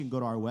You can go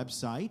to our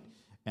website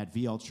at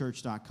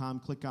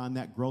vlchurch.com, click on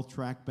that growth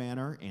track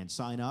banner and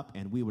sign up,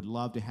 and we would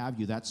love to have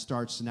you. That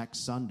starts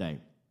next Sunday.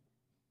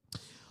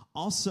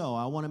 Also,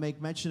 I want to make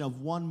mention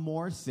of one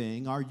more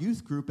thing. Our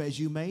youth group, as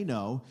you may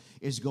know,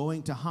 is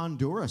going to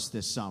Honduras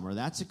this summer.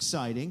 That's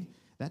exciting.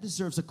 That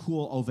deserves a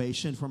cool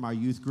ovation from our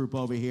youth group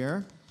over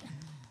here.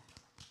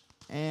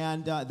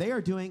 And they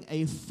are doing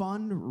a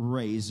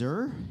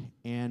fundraiser,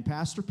 and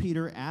Pastor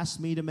Peter asked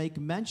me to make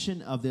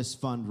mention of this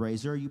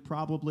fundraiser. You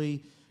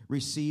probably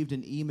received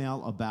an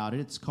email about it.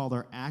 It's called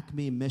our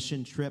Acme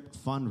Mission Trip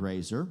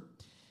Fundraiser.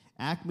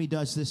 Acme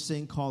does this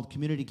thing called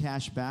Community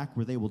Cash Back,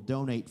 where they will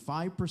donate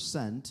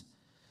 5%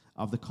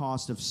 of the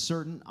cost of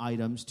certain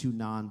items to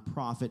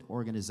nonprofit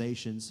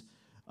organizations,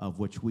 of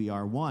which we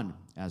are one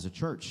as a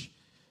church.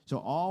 So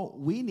all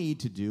we need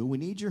to do, we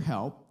need your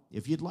help,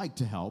 if you'd like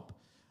to help.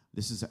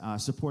 This is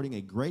supporting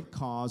a great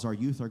cause. Our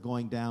youth are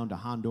going down to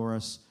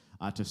Honduras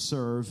to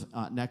serve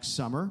next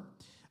summer.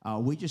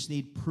 We just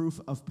need proof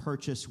of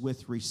purchase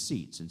with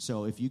receipts. And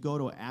so if you go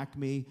to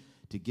Acme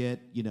to get,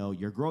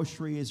 your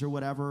groceries or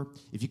whatever,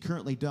 if you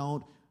currently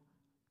don't,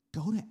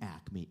 go to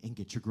Acme and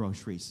get your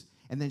groceries.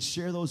 And then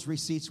share those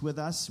receipts with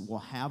us. We'll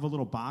have a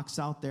little box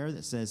out there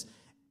that says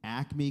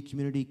Acme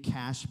Community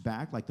Cash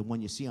Back, like the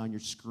one you see on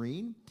your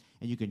screen.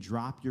 And you can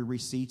drop your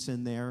receipts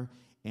in there,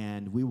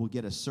 and we will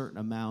get a certain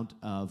amount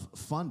of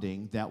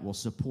funding that will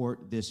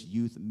support this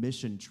youth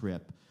mission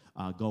trip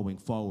going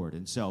forward.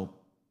 And so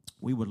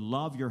we would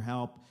love your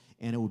help,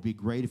 and it would be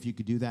great if you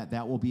could do that.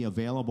 That will be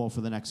available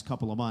for the next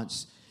couple of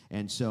months,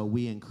 and so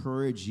we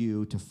encourage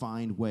you to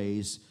find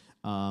ways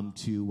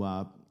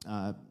to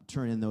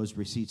turn in those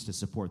receipts to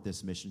support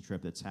this mission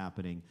trip that's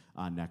happening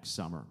next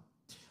summer.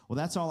 Well,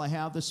 that's all I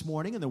have this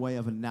morning in the way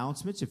of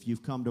announcements. If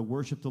you've come to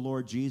worship the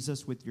Lord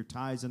Jesus with your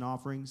tithes and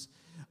offerings,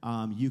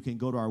 you can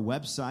go to our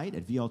website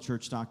at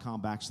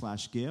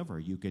vlchurch.com/give, or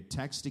you could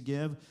text to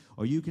give,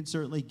 or you can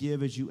certainly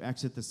give as you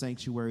exit the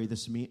sanctuary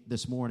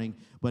this morning.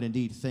 But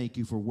indeed, thank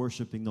you for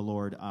worshiping the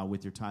Lord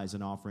with your tithes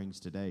and offerings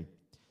today.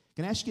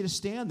 Can I ask you to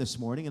stand this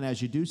morning, and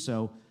as you do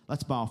so,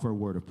 let's bow for a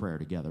word of prayer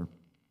together.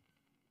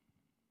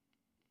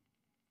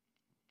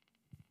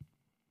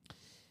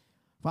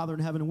 Father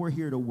in heaven, we're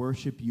here to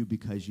worship you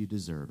because you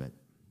deserve it.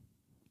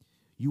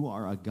 You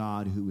are a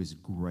God who is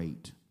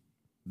great,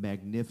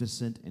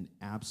 magnificent, and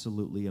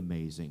absolutely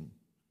amazing.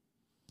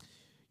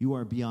 You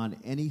are beyond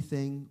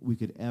anything we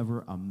could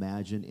ever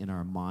imagine in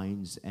our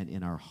minds and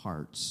in our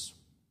hearts.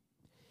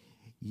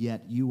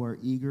 Yet you are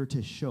eager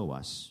to show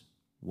us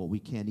what we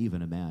can't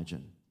even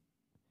imagine.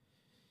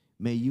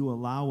 May you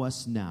allow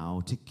us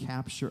now to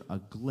capture a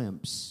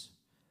glimpse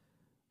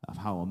of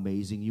how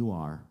amazing you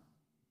are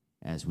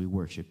as we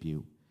worship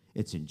you.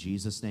 It's in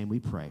Jesus' name we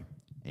pray.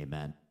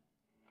 Amen.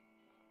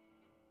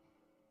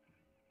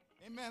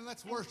 Amen.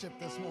 Let's worship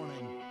this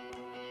morning.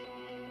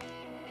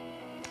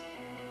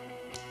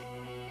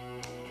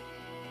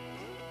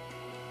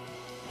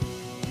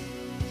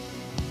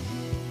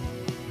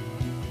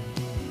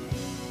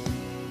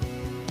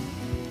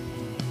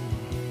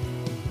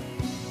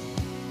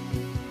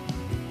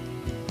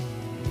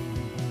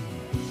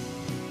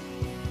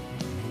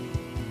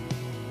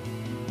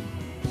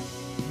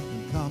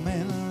 Come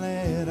and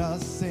let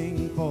us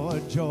sing for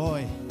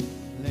joy.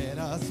 Let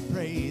us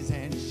praise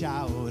and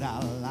shout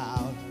out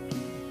loud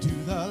to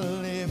the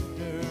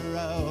lifter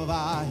of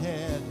our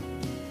head,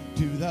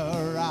 to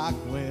the rock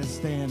we're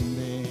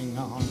standing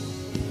on.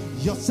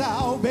 Your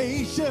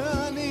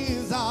salvation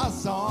is our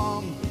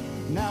song.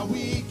 Now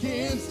we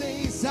can't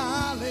stay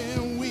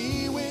silent.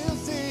 We will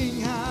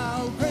sing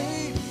how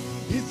great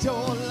is your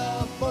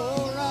love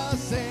for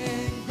us,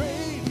 and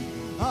great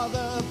are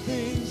the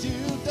things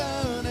you've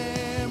done.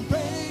 And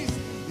praise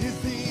is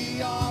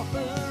the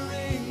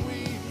offering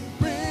we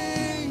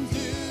bring to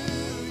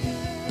you.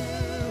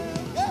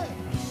 Yeah.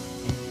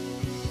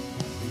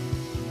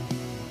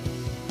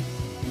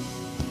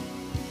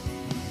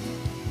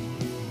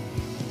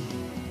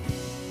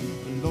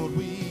 Lord,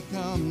 we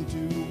come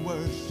to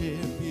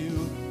worship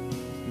you.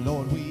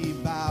 Lord, we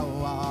bow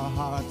our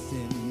hearts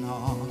in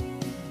awe.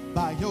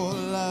 By your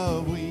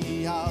love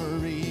we are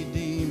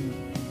redeemed.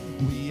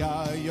 We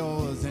are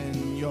yours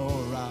and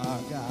you're our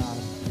God.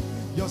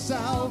 Your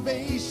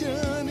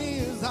salvation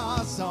is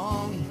our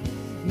song.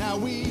 Now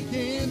we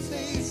can't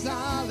stay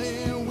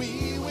silent.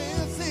 We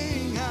will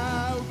sing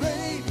how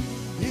great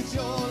is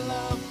your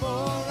love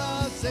for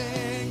us,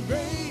 and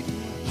great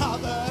are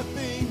the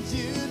things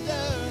you've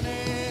done.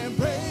 And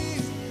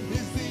praise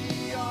is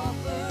the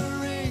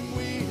offering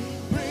we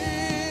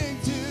bring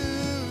to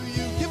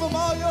you. Give them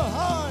all your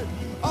heart,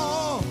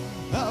 all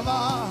of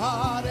our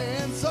heart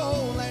and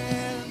soul,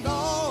 and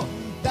all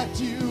that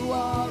you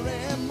are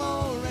and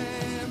more.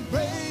 And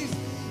praise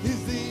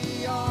is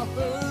the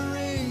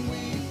offering we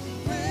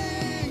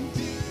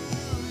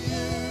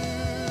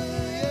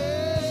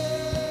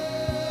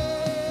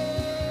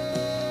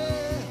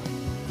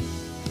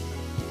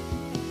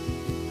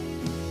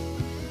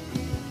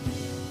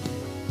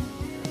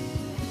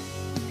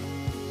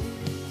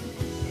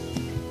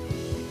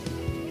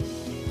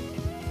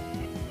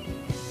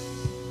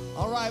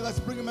right,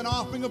 let's bring him an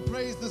offering of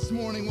praise this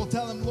morning. We'll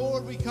tell him,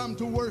 Lord, we come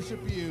to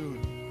worship you.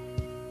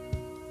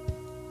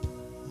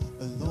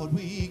 Lord,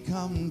 we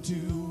come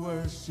to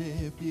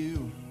worship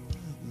you.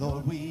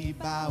 Lord, we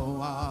bow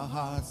our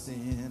hearts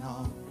in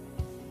awe.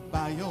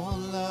 By your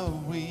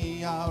love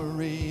we are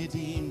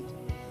redeemed.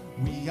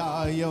 We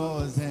are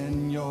yours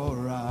and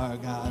you're our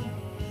God.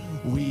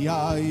 We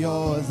are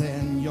yours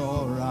and you're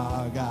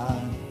our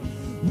God.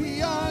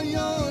 We are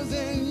yours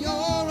and you're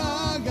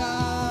our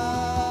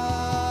God.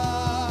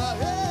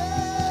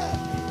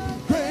 Yeah.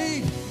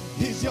 Great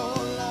is your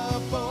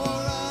love for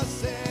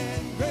us,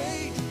 and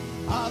great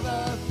are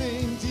the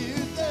things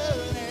you've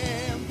done,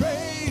 and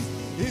praise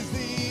is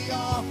the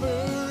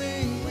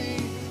offering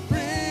we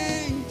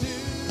bring to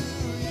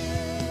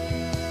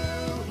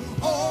you.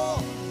 All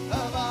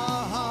of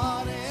our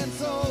heart and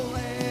soul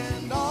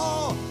and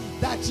all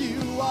that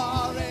you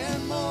are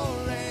and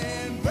more,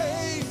 and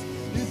praise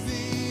is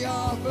the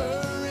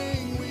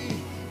offering we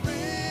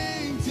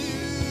bring to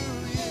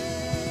you.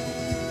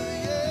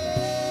 Yeah.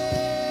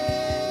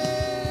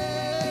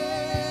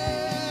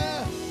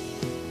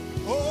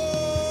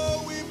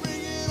 Oh, we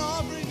bring an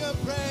offering of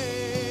praise.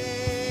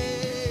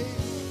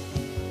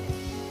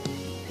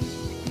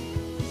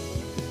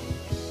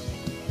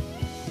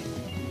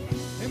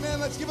 Amen.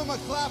 Let's give him a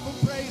clap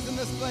of praise in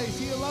this place.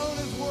 He alone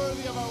is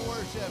worthy of our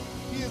worship.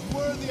 He is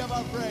worthy of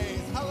our praise.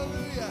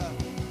 Hallelujah.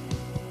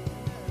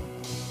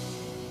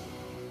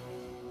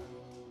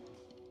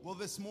 Well,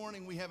 this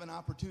morning we have an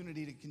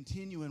opportunity to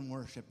continue in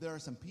worship. There are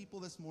some people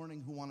this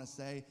morning who want to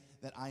say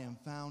that I am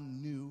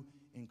found new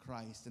in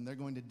Christ, and they're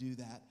going to do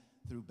that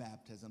through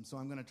baptism. So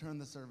I'm going to turn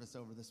the service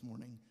over this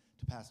morning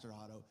to Pastor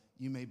Otto.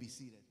 You may be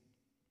seated.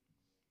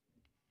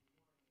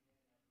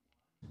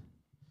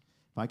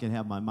 If I can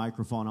have my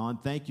microphone on.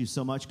 Thank you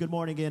so much. Good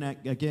morning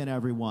again,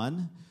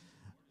 everyone.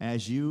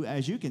 As you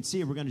can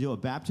see, we're going to do a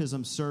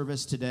baptism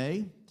service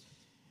today.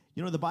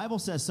 You know, the Bible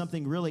says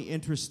something really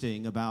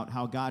interesting about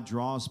how God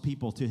draws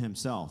people to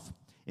himself.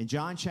 In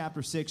John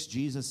chapter 6,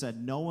 Jesus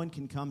said, no one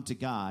can come to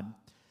God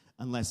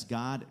unless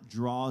God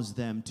draws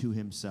them to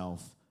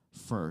himself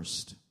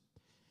first.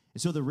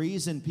 And so the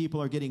reason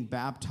people are getting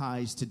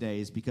baptized today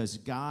is because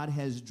God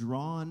has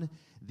drawn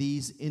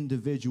these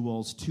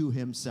individuals to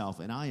himself.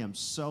 And I am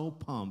so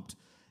pumped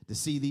to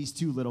see these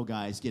two little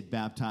guys get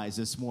baptized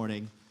this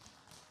morning.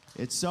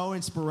 It's so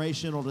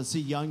inspirational to see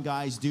young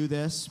guys do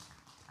this.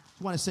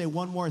 I want to say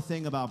one more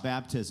thing about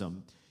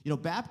baptism. You know,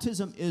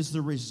 baptism is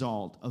the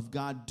result of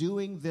God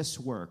doing this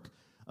work,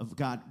 of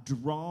God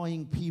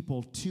drawing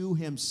people to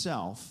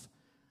himself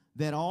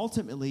that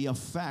ultimately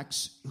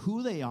affects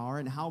who they are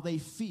and how they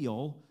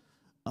feel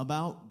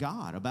about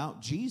God,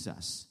 about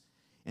Jesus.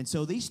 And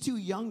so these two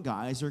young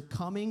guys are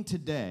coming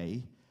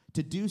today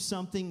to do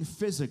something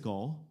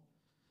physical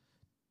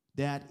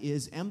that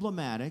is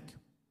emblematic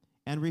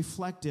and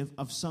reflective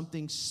of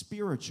something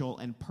spiritual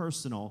and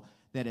personal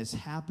that has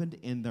happened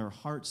in their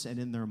hearts and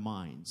in their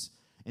minds.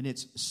 And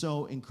it's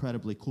so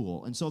incredibly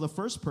cool. And so the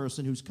first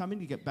person who's coming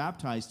to get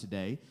baptized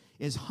today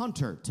is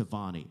Hunter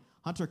Tavani.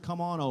 Hunter,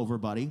 come on over,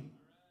 buddy.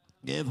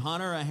 Give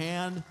Hunter a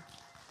hand.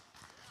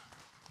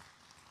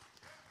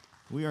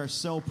 We are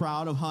so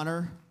proud of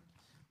Hunter.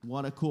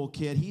 What a cool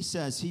kid. He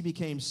says he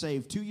became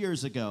saved 2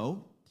 years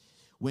ago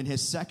when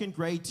his second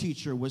grade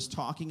teacher was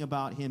talking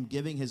about him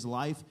giving his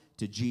life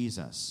to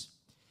Jesus.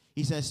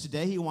 He says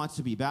today he wants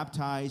to be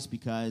baptized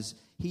because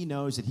he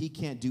knows that he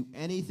can't do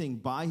anything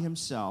by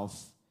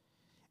himself,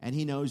 and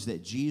he knows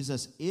that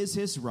Jesus is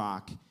his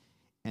rock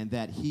and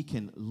that he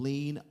can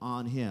lean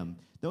on him.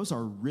 Those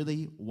are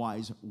really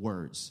wise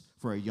words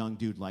for a young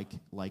dude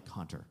like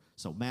Hunter.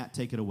 So, Matt,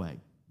 take it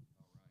away.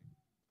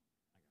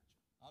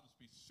 I'll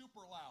just be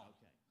super loud.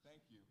 Okay.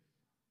 Thank you.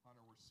 Hunter,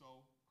 we're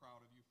so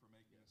proud of you for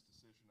making this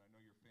decision. I know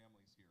your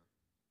family's here,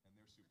 and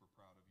they're super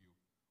proud of you.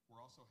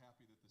 We're also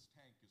happy that this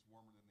tank is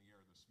warmer than the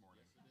air this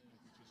morning,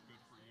 which is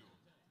good for you.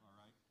 All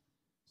right?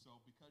 So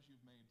because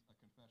you've made a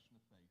confession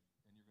of faith,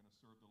 and you're going to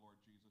serve the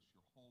Lord Jesus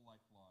your whole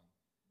life long,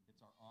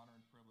 it's our honor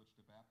and privilege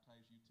to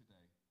baptize you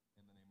today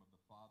in the name of the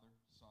Father,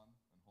 Son,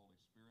 and Holy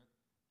Spirit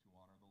to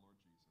honor the Lord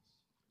Jesus.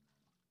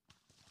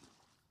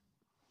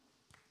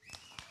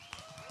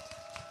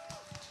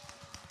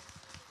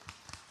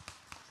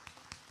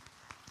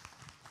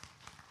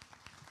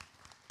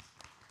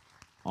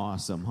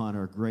 Awesome,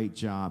 Hunter. Great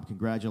job.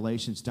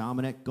 Congratulations,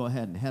 Dominic. Go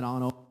ahead and head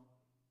on over.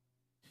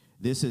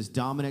 This is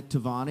Dominic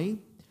Tavani.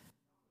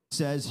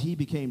 Says he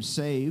became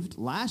saved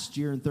last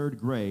year in third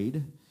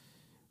grade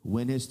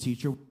when his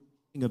teacher was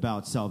talking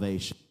about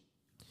salvation.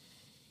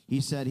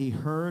 He said he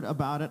heard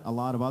about it a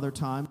lot of other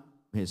times,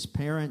 his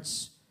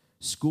parents,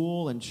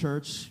 school, and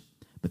church,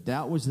 but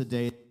that was the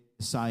day he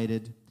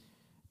decided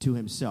to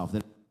himself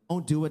that if I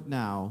don't do it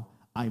now,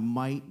 I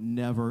might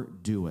never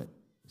do it.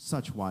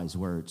 Such wise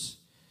words.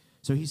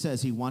 So he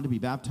says he wanted to be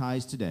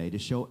baptized today to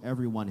show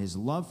everyone his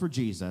love for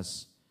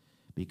Jesus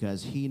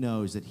because he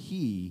knows that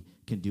he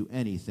can do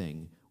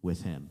anything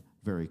with him.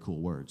 Very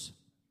cool words.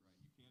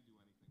 Right. You can do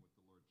anything with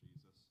the Lord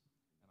Jesus,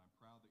 and I'm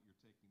proud that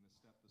you're taking this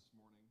step this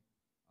morning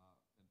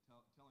and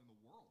telling the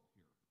world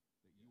here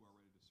that you are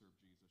ready to serve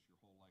Jesus.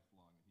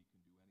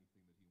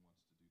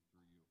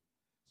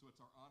 it's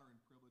our honor and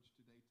privilege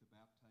today to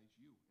baptize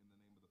you in the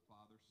name of the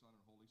Father, Son,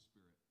 and Holy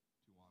Spirit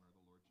to honor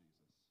the Lord Jesus.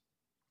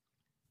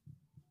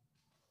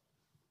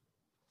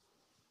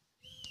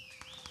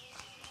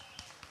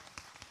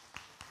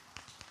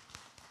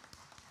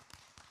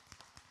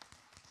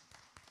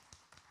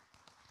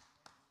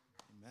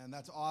 Amen.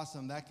 That's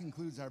awesome. That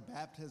concludes our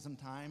baptism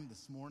time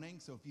this morning.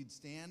 So if you'd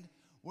stand,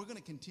 we're going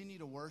to continue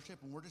to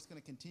worship, and we're just going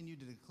to continue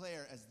to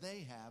declare, as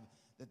they have,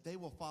 that they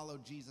will follow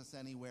Jesus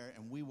anywhere,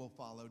 and we will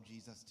follow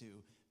Jesus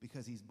too,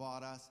 because he's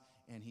bought us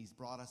and he's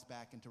brought us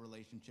back into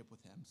relationship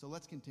with him. So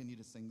let's continue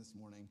to sing this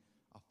morning,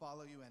 I'll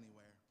follow you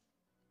anywhere.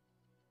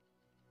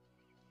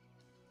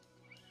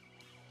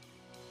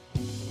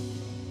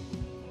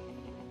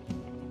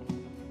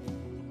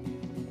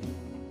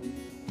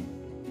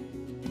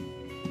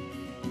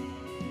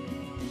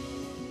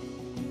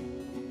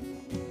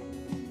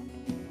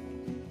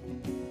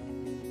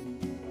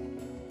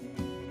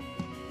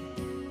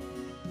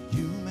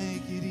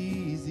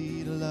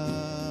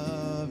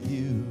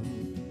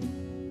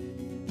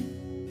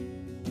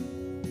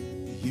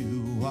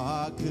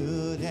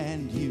 Good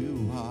and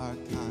you are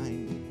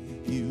kind.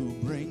 You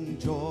bring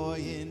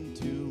joy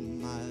into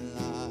my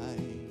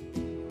life.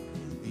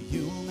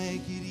 You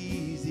make it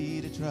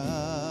easy to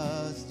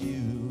trust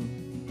you.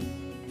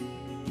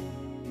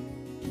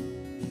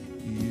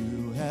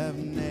 You have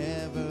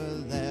never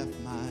left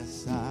my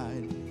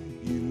side.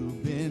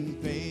 You've been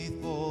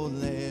faithful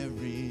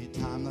every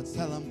time. Let's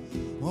tell them,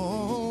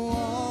 oh,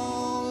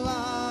 all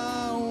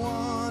I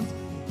want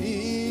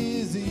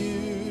is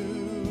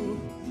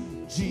you,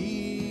 Jesus.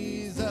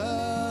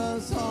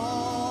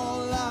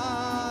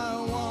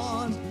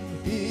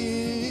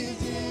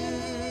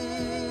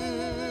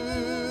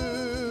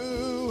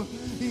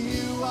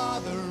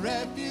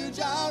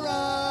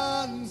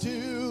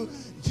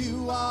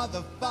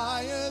 The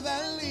fire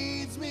that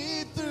leads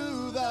me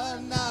through the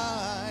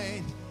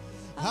night.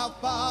 I'll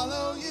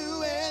follow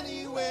you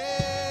anywhere.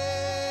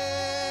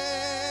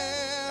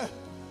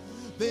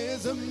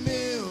 There's a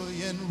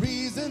million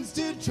reasons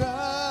to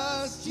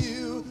trust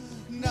you.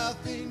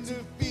 Nothing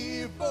to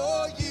fear,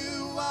 for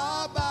you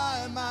are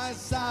by my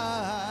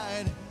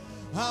side.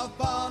 I'll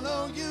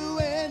follow you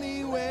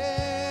anywhere.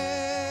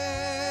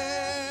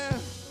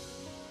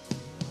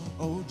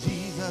 Oh,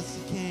 Jesus,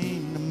 you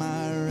came to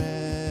my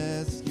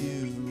rescue.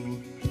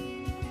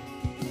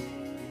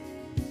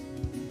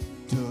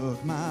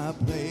 Took my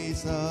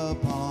place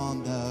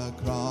upon the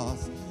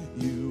cross.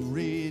 You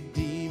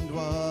redeemed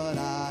what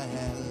I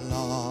had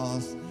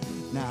lost.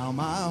 Now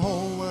my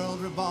whole world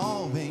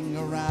revolving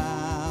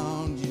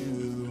around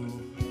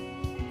you.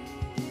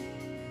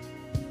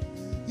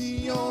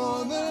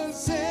 You're the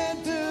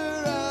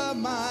center of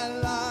my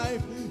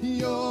life.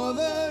 You're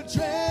the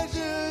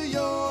treasure.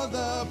 You're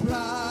the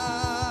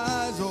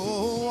prize.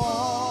 Oh,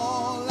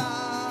 all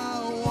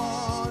I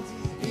want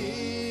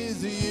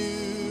is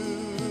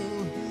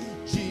you,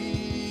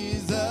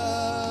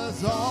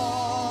 Jesus.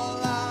 All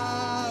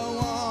I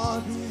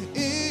want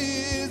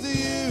is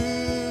you.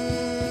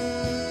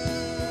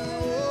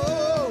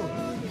 Oh,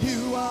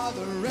 you are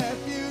the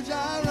refuge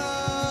I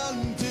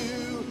run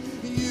to.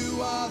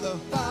 You are the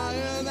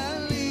fire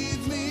that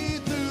leads me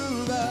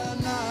through the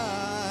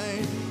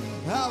night.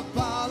 I'll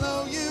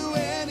follow you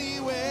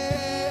anywhere.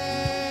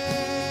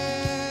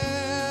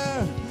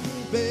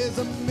 There's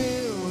a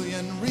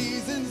million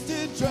reasons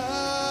to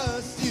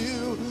trust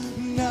you.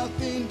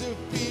 Nothing to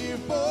fear,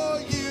 for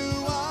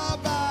you are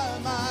by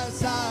my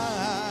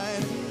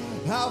side.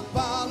 I'll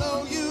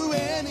follow you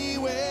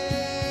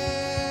anywhere.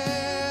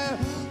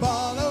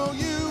 Follow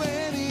you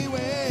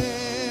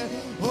anywhere.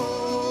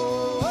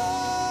 Oh, oh,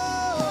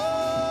 oh,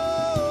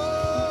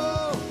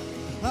 oh.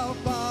 I'll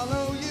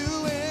follow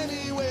you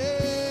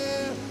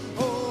anywhere.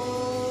 Oh,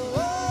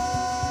 oh,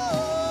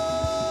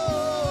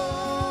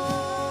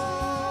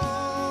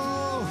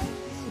 oh.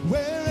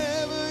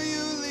 Wherever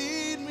you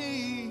lead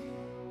me,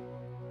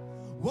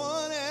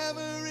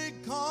 whatever it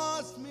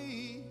costs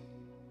me.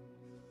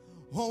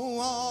 Oh,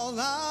 all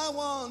I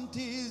want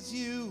is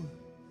you,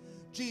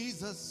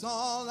 Jesus.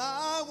 All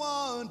I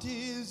want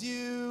is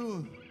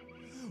you.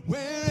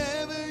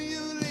 Wherever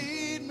you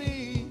lead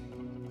me,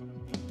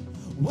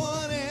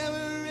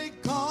 whatever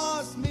it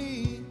costs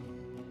me.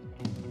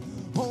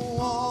 Oh,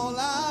 all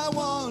I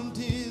want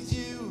is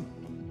you,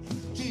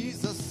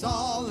 Jesus.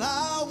 All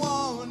I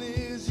want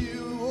is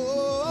you.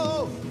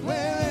 Oh,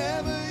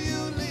 wherever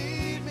you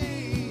lead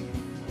me,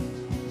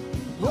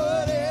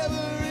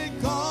 whatever it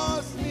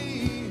costs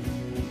me.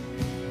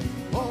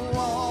 Oh,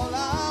 all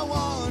I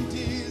want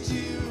is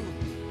you,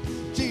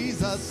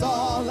 Jesus.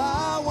 All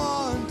I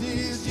want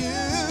is you.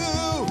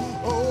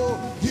 Oh,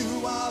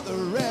 you are the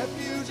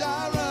refuge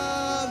I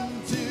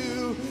run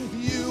to.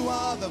 You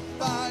are the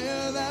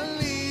fire that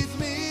leads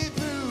me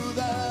through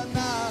the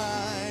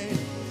night.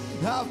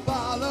 I'll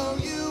follow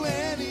you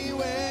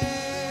anywhere.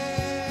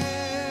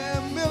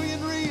 A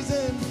million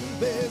reasons.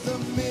 There's a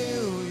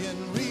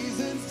million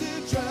reasons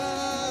to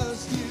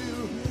trust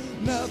you.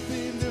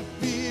 Nothing to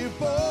fear,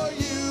 for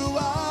you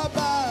are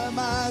by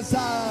my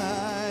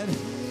side.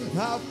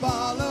 I'll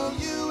follow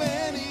you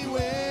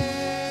anywhere.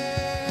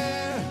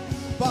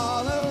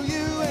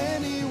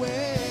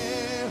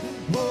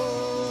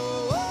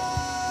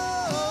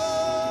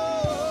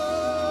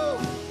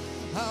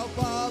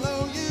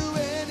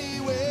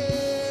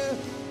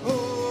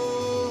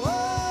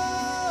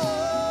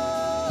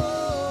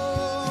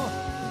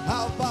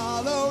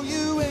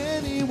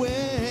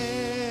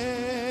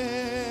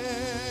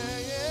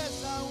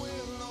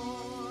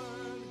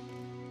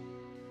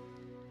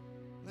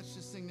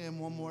 him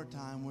one more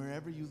time.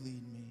 Wherever you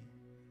lead me,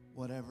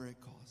 whatever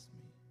it costs me.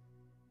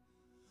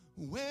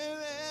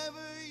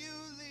 Wherever you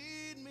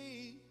lead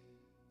me,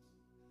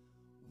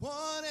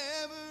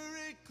 whatever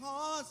it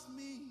costs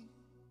me.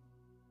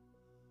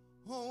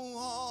 Oh,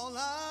 all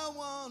I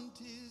want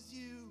is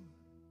you.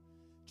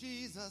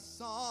 Jesus,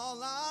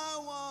 all I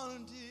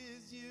want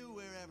is you.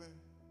 Wherever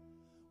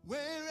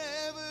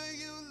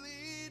you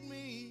lead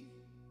me,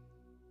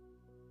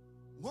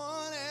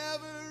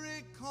 whatever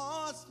it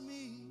costs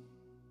me.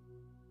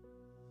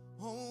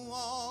 Oh,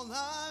 all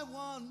I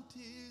want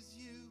is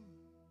you.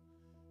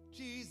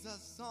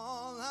 Jesus,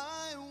 all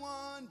I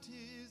want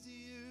is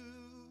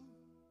you.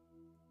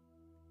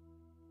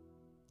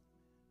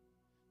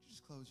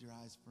 Just close your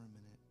eyes for a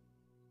minute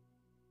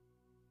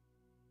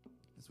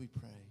as we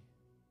pray.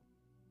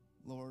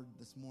 Lord,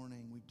 this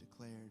morning we've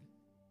declared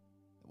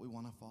that we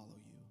want to follow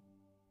you.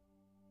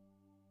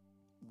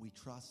 We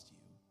trust you.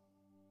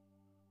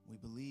 We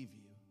believe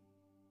you.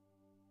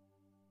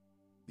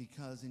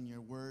 Because in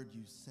your word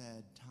you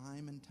said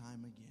time and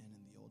time again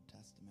in the Old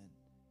Testament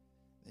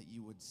that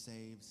you would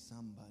save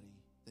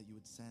somebody, that you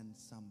would send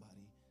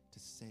somebody to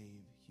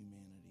save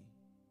humanity.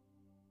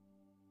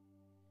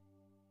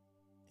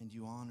 And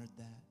you honored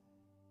that.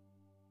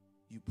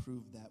 You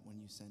proved that when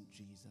you sent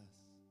Jesus.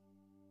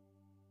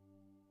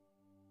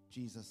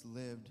 Jesus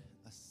lived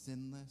a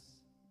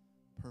sinless,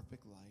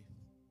 perfect life,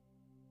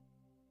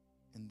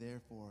 and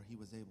therefore he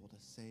was able to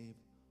save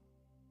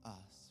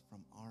us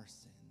from our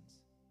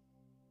sins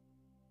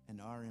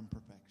and our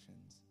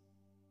imperfections.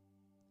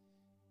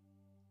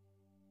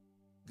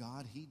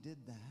 God, he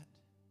did that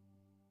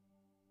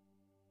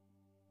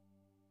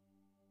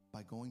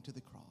by going to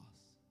the cross,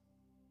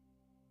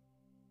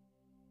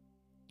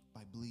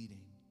 by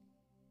bleeding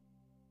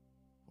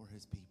for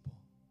his people.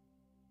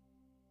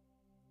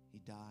 He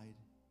died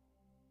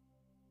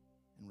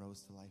and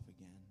rose to life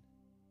again.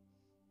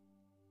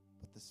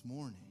 But this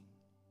morning,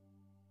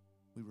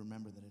 we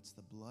remember that it's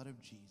the blood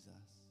of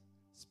Jesus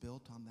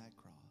spilt on that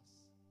cross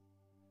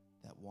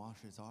that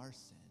washes our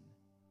sin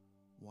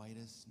white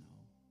as snow.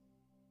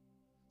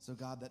 So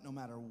God, that no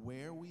matter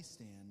where we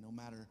stand, no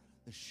matter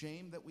the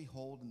shame that we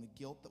hold and the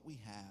guilt that we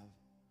have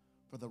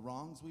for the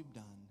wrongs we've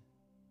done,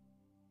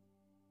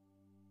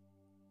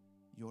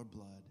 your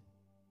blood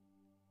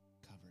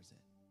covers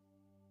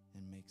it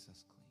and makes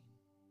us clean.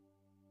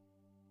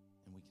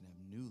 And we can have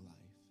new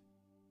life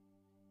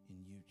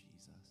in you,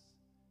 Jesus,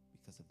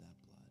 because of that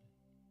blood.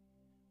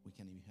 We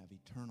can have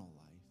eternal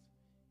life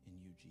in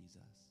you,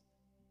 Jesus,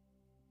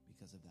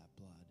 because of that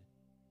blood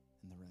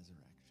and the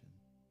resurrection.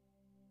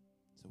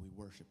 So we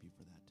worship you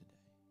for that today.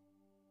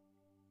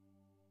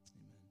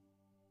 Amen.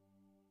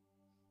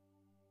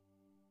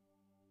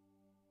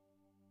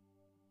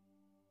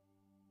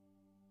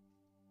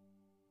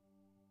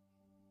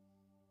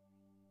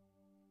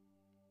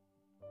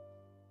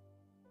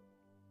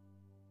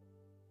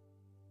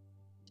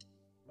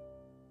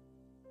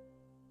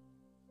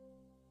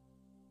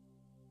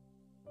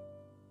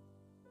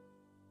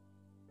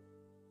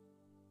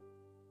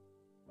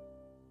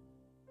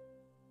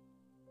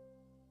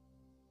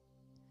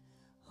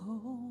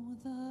 Oh,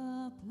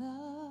 the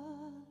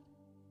blood,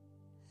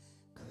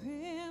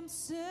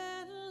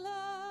 crimson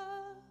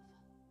love,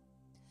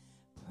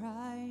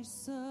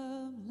 price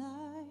of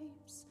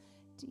life's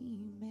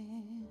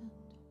demand,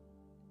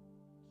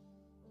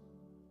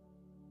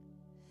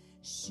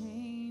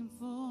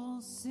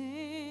 shameful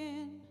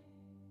sin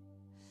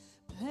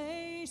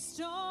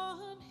placed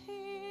on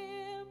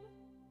him,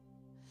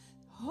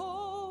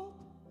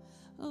 hope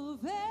of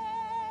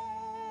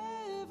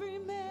every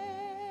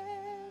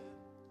man.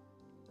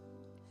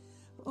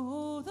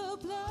 Oh, the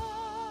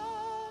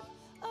blood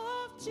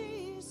of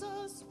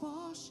Jesus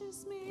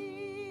washes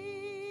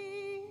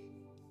me.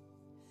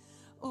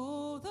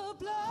 Oh, the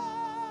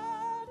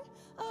blood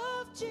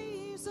of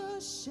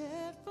Jesus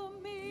shed for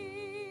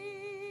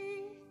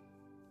me.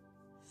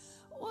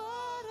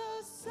 What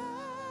a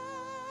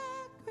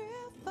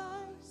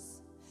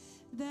sacrifice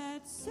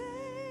that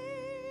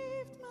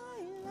saved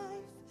my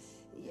life.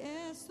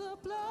 Yes, the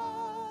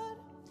blood,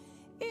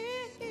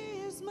 it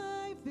is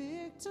my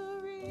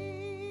victory.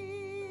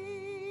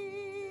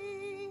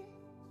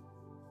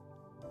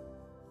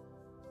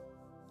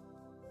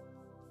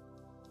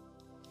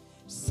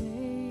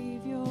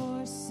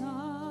 Savior,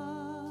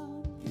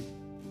 Son,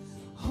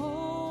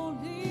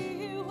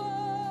 Holy One.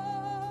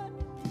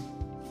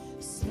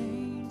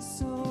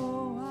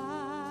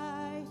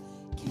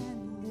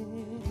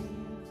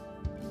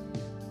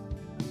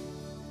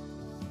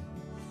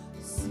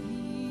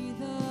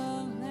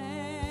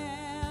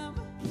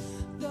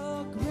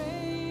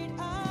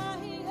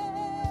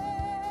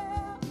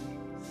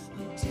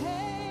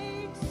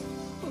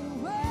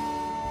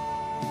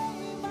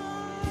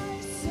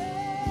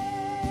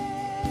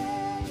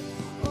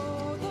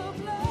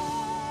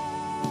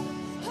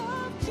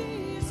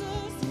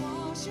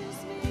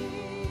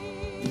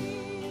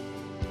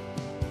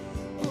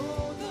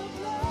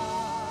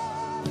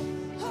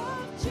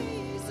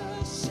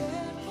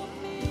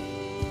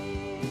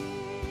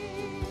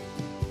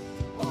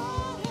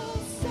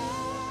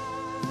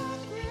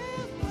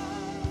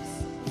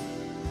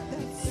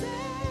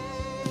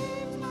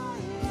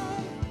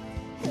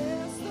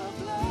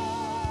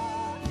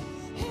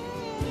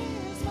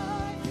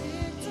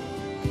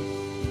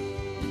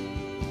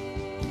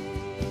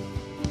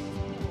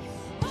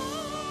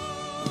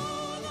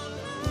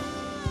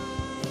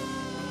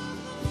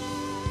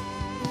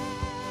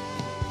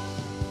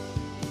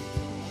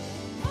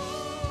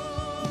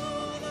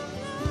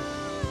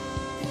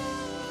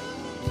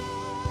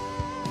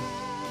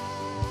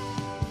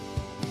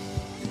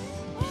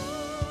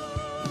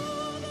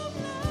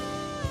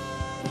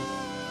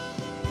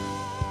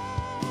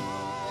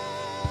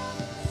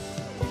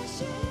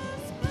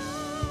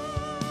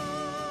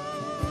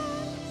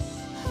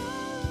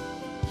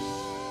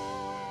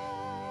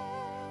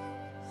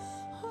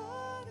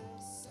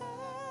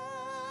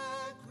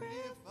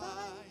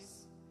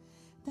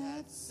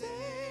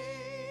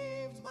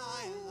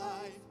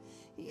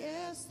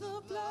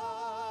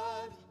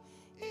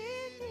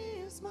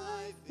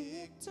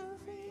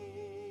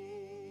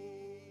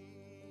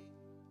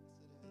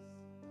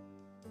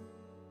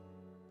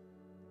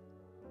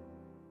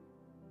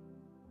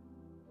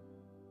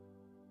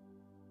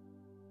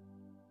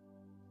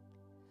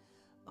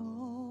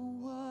 Oh,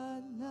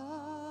 what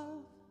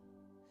love,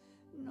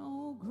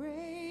 no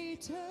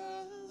greater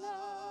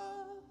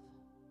love,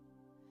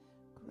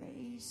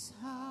 grace,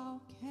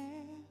 how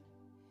can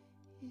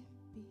it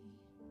be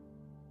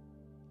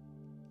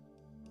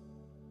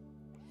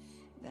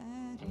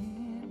that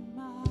in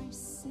my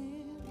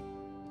sin,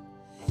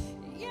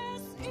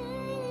 yes,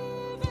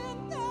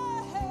 even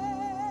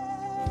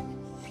then,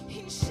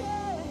 he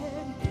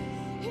shed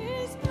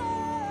his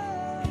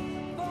blood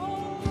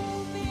for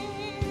me.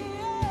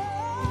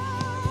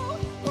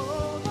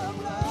 Oh, the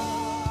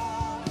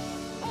blood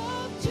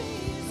of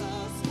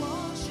Jesus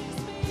washes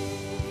me.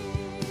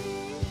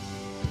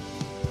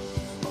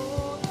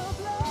 Oh, the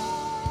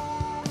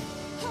blood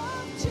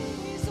of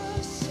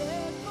Jesus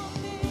shed for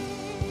me.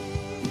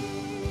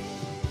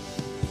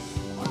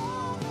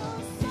 Oh, the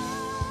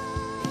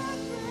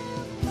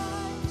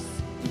sacrifice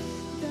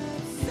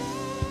that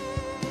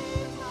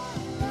saved my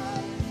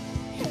life.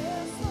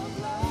 Yes, the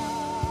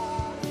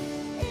blood,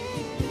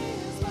 it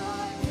is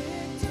my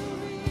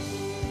victory.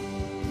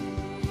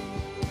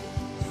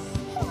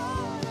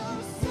 What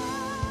a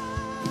sacrifice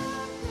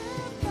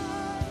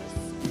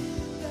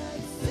that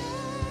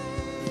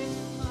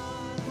saved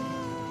my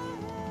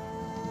life.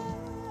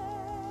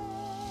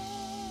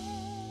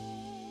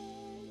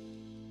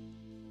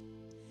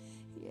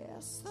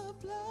 Yes, the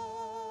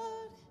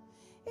blood,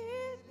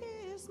 it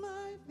is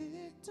my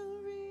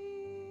victory.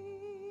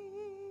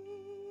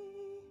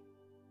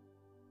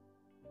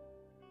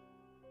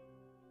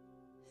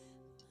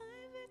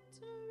 My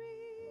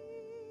victory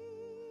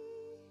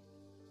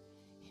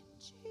in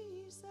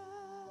Jesus.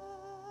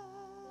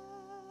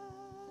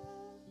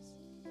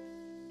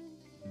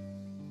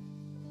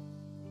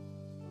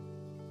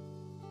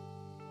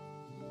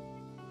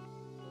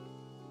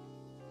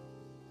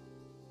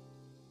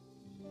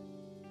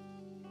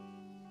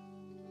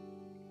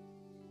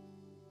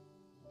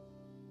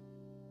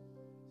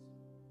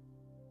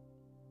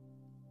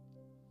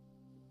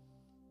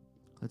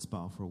 Let's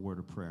bow for a word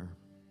of prayer.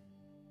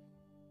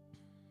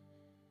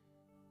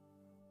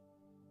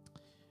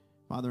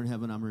 Father in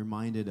heaven, I'm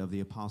reminded of the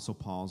Apostle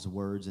Paul's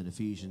words in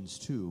Ephesians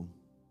 2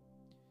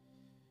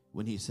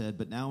 when he said,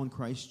 "But now in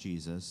Christ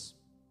Jesus,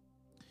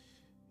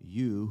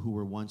 you who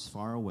were once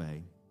far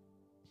away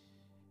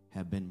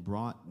have been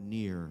brought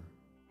near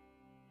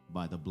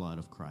by the blood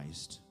of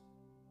Christ."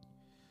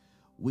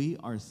 We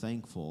are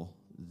thankful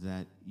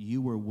that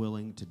you were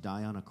willing to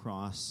die on a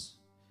cross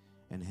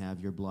and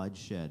have your blood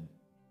shed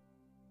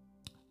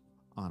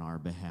on our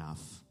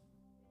behalf.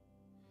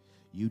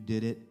 You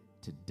did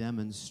it to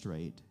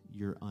demonstrate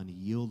your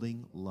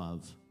unyielding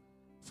love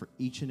for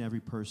each and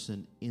every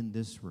person in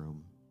this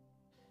room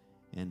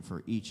and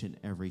for each and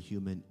every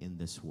human in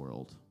this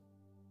world.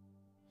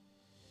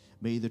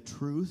 May the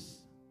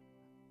truth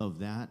of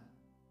that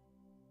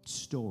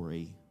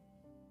story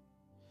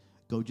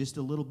go just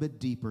a little bit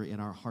deeper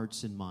in our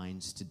hearts and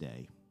minds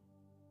today,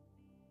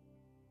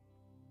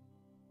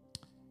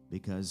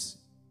 because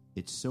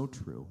it's so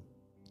true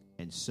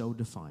and so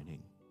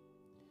defining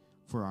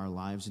for our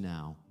lives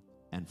now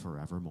and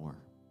forevermore.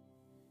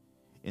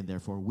 And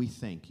therefore, we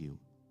thank you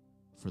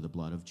for the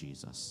blood of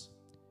Jesus.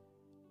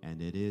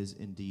 And it is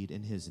indeed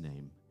in his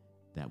name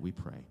that we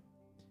pray.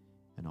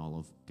 And all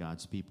of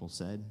God's people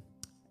said,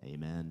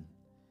 amen,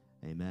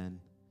 amen.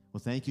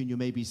 Well, thank you, and you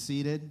may be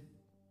seated.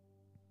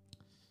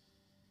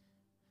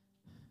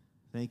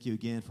 Thank you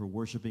again for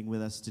worshiping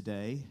with us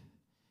today.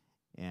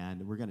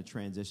 And we're going to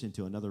transition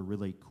to another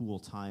really cool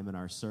time in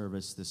our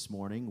service this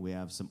morning. We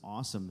have some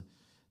awesome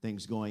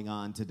things going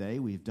on today.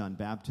 We've done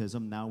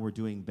baptism. Now we're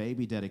doing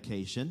baby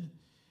dedication.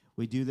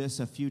 We do this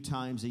a few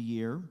times a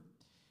year,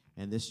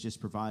 and this just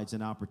provides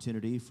an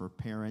opportunity for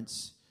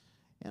parents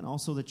and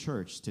also the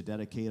church to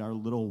dedicate our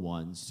little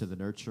ones to the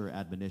nurture,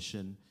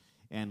 admonition,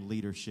 and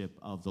leadership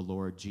of the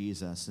Lord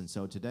Jesus. And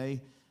so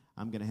today,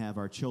 I'm going to have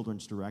our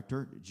children's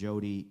director,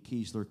 Jody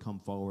Kiesler, come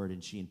forward,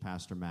 and she and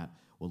Pastor Matt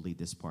will lead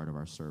this part of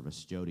our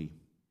service. Jody.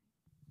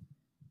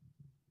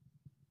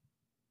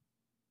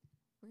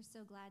 We're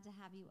so glad to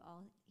have you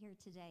all here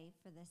today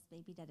for this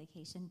baby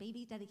dedication.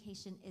 Baby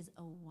dedication is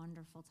a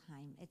wonderful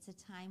time. It's a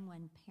time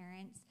when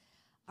parents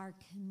are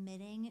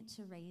committing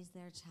to raise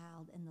their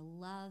child in the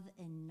love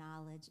and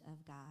knowledge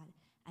of God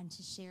and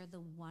to share the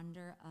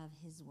wonder of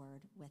his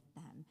word with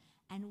them.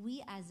 And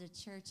we as a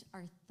church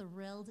are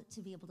thrilled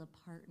to be able to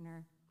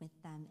partner with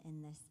them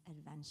in this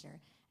adventure.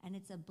 And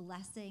it's a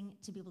blessing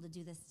to be able to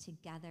do this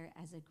together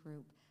as a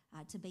group,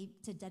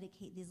 to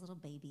dedicate these little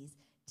babies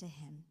to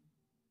him.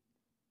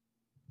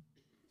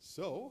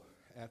 So,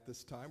 at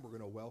this time, we're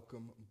going to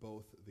welcome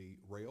both the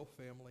Rail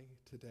family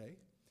today,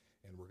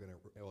 and we're going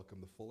to welcome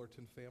the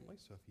Fullerton family.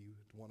 So if you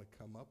want to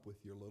come up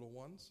with your little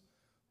ones,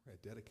 we're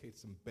going to dedicate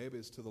some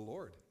babies to the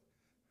Lord.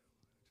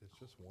 It's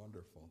just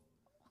wonderful.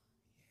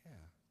 Yeah.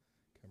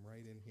 Come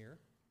right in here.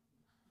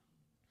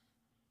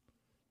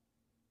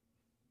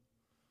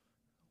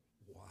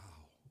 Wow.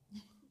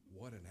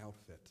 What an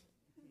outfit.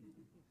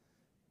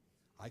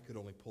 I could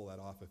only pull that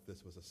off if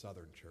this was a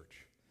Southern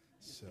church.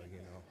 So,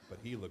 but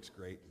he looks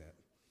great in it.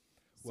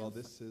 Well,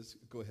 this is,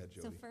 go ahead,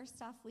 Jody. So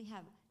first off, we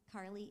have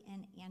Carly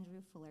and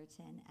Andrew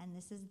Fullerton, and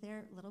this is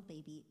their little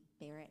baby,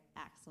 Barrett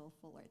Axel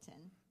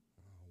Fullerton.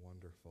 Oh,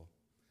 wonderful.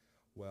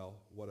 Well,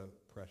 what a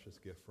precious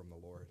gift from the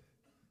Lord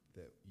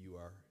that you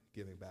are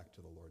giving back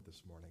to the Lord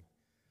this morning.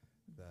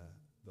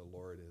 The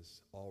Lord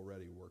is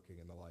already working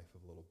in the life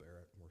of little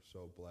Barrett, and we're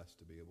so blessed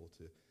to be able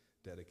to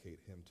dedicate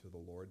him to the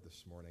Lord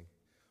this morning.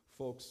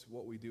 Folks,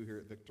 what we do here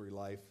at Victory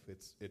Life,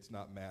 it's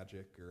not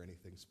magic or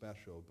anything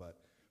special, but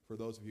for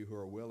those of you who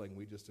are willing,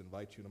 we just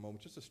invite you in a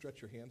moment just to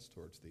stretch your hands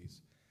towards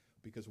these,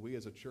 because we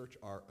as a church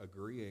are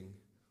agreeing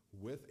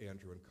with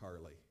Andrew and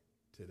Carly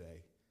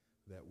today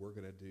that we're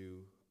going to do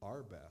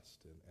our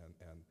best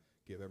and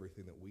give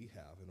everything that we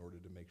have in order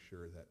to make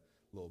sure that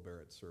little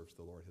Barrett serves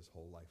the Lord his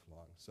whole life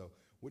long. So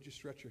would you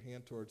stretch your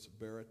hand towards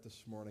Barrett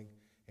this morning,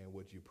 and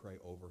would you pray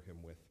over him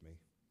with me?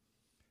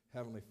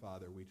 Heavenly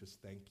Father, we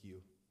just thank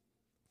you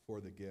for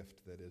the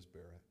gift that is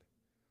Barrett.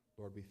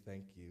 Lord, we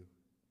thank you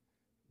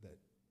that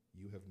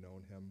you have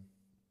known him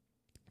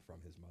from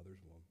his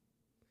mother's womb.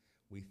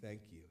 We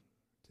thank you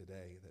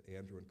today that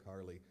Andrew and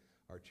Carly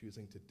are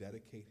choosing to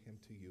dedicate him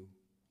to you.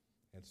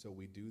 And so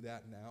we do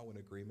that now in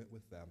agreement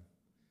with them,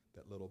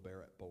 that little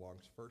Barrett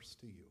belongs first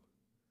to you,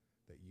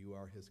 that you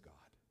are his God.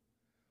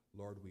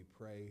 Lord, we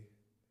pray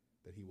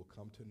that he will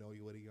come to know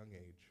you at a young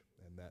age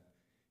and that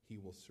he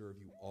will serve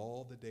you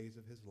all the days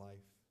of his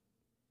life.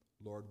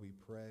 Lord, we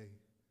pray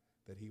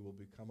that he will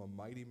become a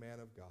mighty man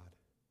of God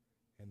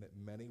and that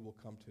many will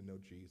come to know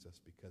Jesus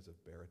because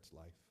of Barrett's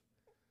life.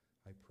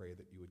 I pray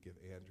that you would give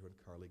Andrew and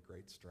Carly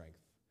great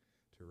strength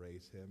to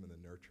raise him in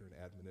the nurture and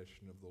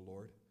admonition of the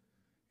Lord.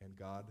 And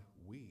God,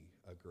 we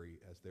agree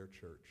as their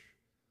church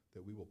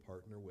that we will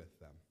partner with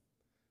them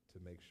to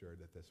make sure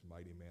that this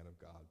mighty man of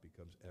God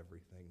becomes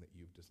everything that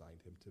you've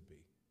designed him to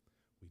be.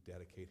 We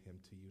dedicate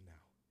him to you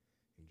now.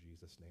 In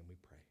Jesus' name we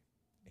pray.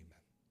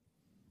 Amen.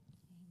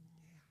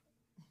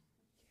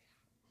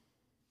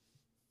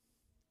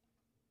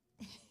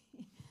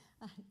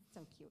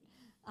 So cute.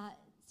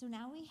 So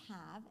now we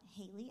have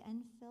Haley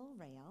and Phil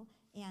Rail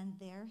and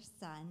their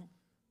son,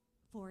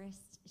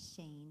 Forrest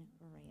Shane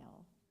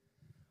Rail.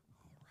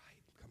 All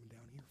right, coming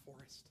down here,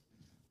 Forrest.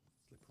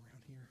 Slip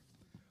around here.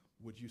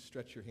 Would you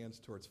stretch your hands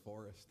towards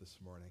Forrest this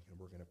morning, and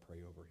we're going to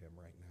pray over him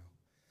right now.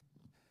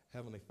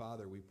 Heavenly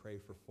Father, we pray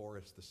for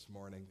Forrest this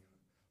morning.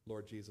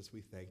 Lord Jesus,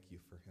 we thank you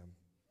for him.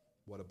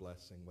 What a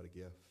blessing, what a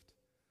gift.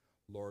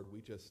 Lord,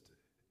 we just,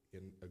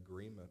 in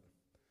agreement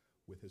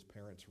with his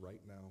parents right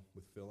now,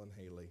 with Phil and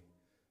Haley,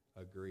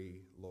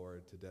 agree,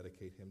 Lord, to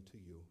dedicate him to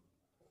you.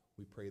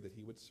 We pray that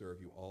he would serve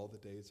you all the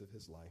days of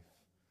his life.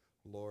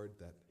 Lord,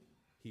 that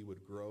he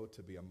would grow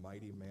to be a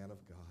mighty man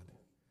of God,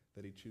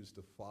 that he'd choose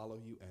to follow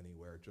you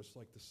anywhere, just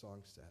like the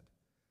song said,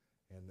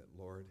 and that,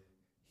 Lord,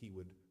 he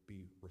would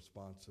be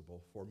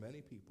responsible for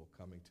many people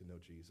coming to know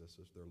Jesus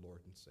as their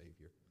Lord and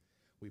Savior.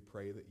 We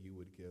pray that you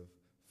would give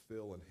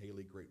Phil and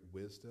Haley great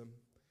wisdom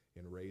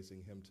in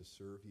raising him to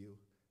serve you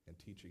and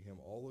teaching him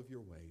all of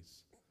your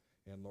ways.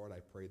 And Lord, I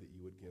pray that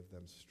you would give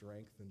them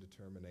strength and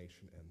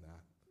determination in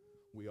that.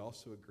 We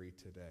also agree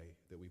today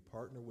that we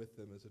partner with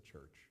them as a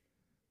church,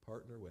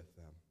 partner with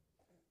them,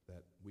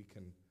 that we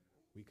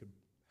could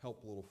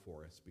help little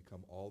Forrest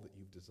become all that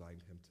you've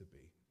designed him to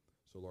be.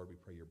 So Lord, we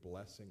pray your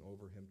blessing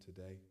over him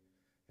today,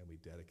 and we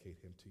dedicate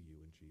him to you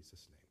in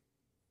Jesus'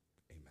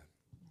 name. Amen.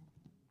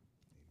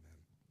 Amen.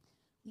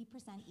 We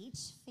present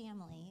each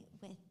family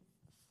with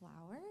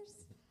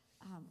flowers.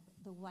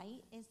 The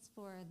white is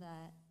for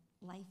the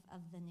life of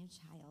the new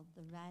child.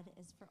 The red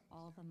is for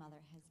all the mother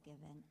has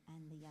given,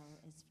 and the yellow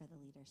is for the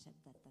leadership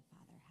that the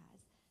father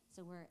has.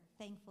 So we're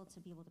thankful to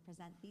be able to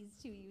present these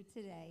to you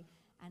today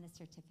and a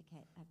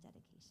certificate of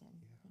dedication.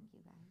 Yeah. Thank you,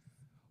 guys.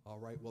 All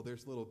right, well,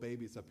 there's little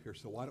babies up here,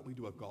 so why don't we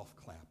do a golf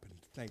clap and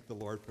thank the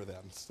Lord for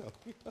them. So,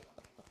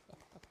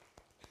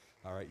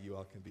 all right, you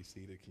all can be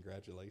seated.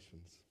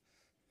 Congratulations.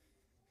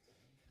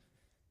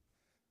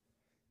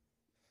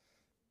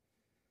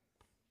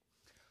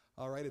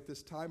 All right, at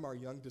this time, our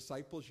young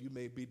disciples, you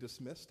may be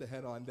dismissed to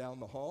head on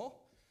down the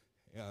hall.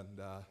 And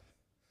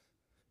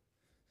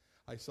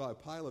I saw a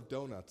pile of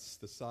donuts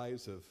the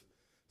size of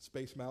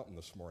Space Mountain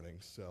this morning,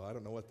 so I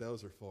don't know what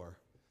those are for,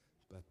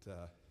 but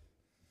I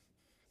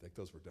think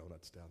those were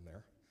donuts down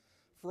there.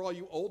 For all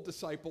you old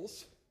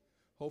disciples,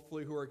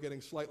 hopefully who are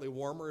getting slightly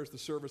warmer as the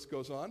service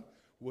goes on,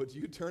 would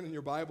you turn in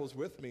your Bibles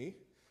with me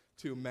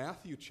to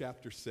Matthew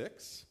chapter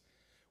 6.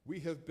 We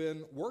have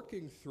been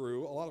working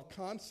through a lot of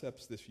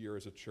concepts this year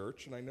as a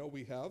church, and I know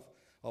we have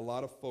a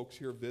lot of folks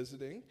here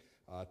visiting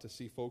to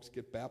see folks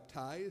get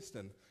baptized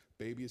and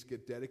babies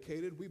get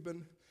dedicated. We've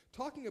been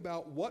talking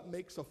about what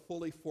makes a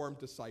fully formed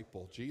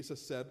disciple. Jesus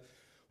said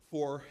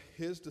for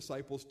his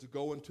disciples to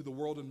go into the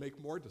world and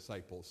make more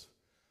disciples.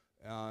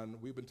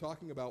 And we've been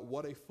talking about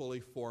what a fully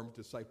formed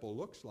disciple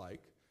looks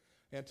like.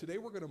 And today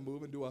we're going to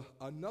move into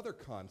another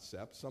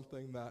concept,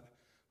 something that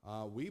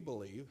we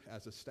believe,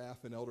 as a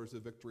staff and elders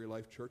of Victory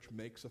Life Church,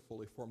 makes a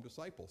fully formed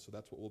disciple. So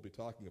that's what we'll be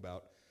talking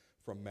about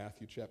from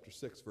Matthew chapter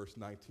 6, verse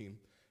 19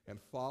 and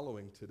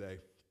following today.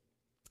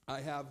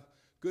 I have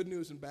good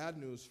news and bad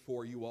news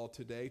for you all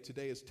today.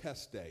 Today is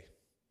test day.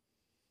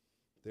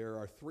 There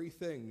are 3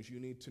 things you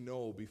need to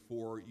know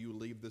before you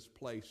leave this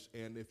place,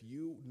 and if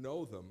you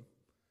know them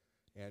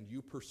and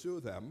you pursue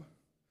them,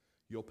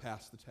 you'll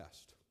pass the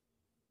test.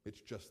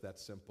 It's just that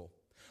simple.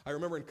 I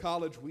remember in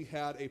college we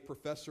had a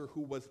professor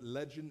who was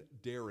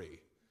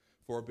legendary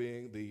for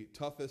being the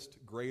toughest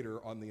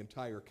grader on the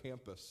entire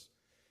campus.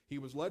 He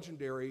was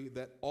legendary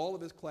that all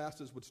of his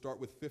classes would start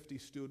with 50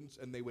 students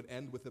and they would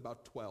end with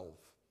about 12.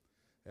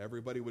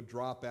 Everybody would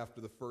drop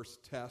after the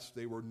first test.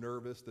 They were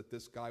nervous that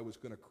this guy was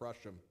going to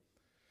crush them.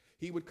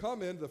 He would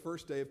come in the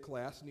first day of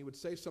class and he would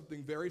say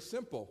something very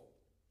simple.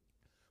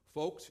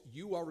 Folks,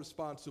 you are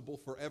responsible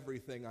for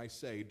everything I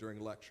say during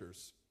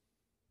lectures.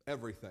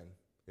 Everything.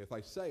 If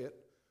I say it,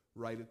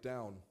 write it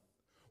down.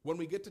 When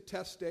we get to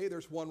test day,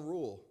 there's one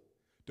rule.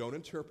 Don't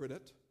interpret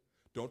it.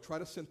 Don't try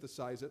to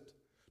synthesize it.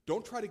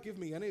 Don't try to give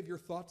me any of your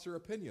thoughts or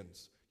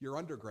opinions. You're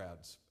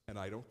undergrads, and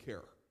I don't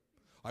care.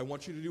 I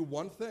want you to do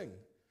one thing.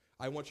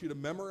 I want you to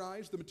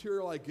memorize the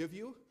material I give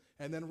you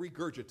and then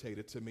regurgitate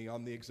it to me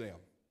on the exam.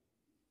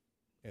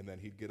 And then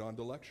he'd get on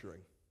to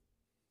lecturing.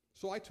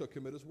 So I took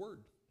him at his word.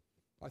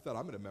 I thought,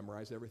 I'm going to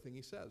memorize everything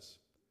he says.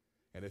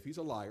 And if he's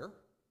a liar,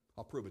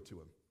 I'll prove it to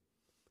him.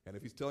 And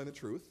if he's telling the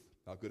truth,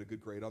 I'll get a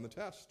good grade on the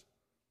test.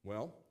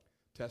 Well,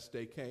 test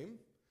day came.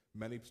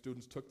 Many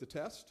students took the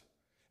test.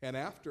 And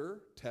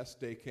after test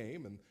day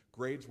came and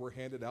grades were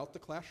handed out, the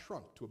class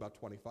shrunk to about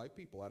 25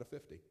 people out of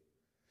 50.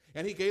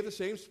 And he gave the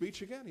same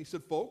speech again. He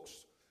said,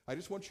 folks, I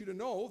just want you to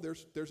know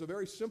there's a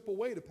very simple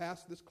way to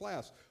pass this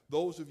class.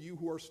 Those of you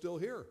who are still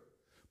here,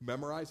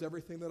 memorize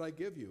everything that I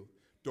give you.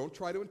 Don't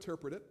try to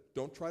interpret it.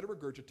 Don't try to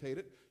regurgitate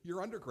it.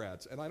 You're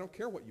undergrads, and I don't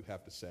care what you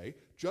have to say.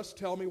 Just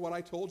tell me what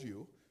I told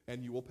you,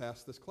 and you will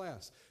pass this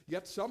class.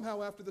 Yet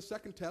somehow after the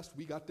second test,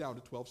 we got down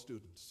to 12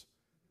 students.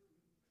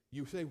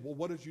 You say, well,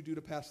 what did you do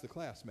to pass the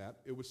class, Matt?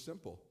 It was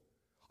simple.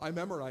 I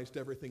memorized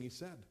everything he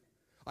said.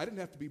 I didn't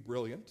have to be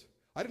brilliant.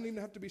 I didn't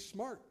even have to be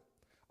smart.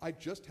 I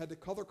just had to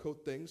color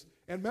code things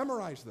and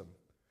memorize them.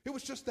 It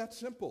was just that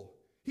simple.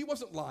 He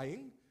wasn't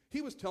lying.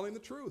 He was telling the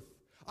truth.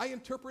 I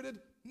interpreted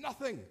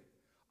nothing.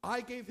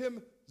 I gave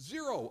him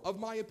 0 of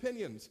my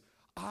opinions.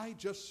 I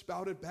just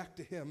spouted back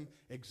to him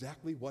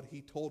exactly what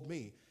he told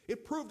me.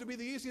 It proved to be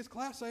the easiest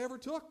class I ever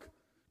took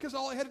because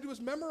all I had to do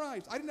was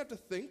memorize. I didn't have to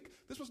think.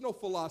 This was no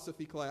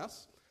philosophy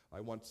class. I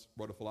once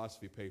wrote a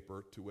philosophy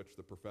paper to which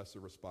the professor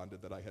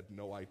responded that I had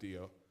no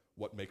idea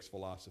what makes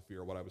philosophy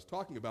or what I was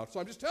talking about. So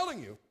I'm just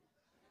telling you,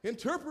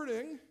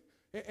 interpreting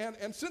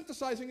and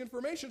synthesizing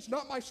information is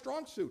not my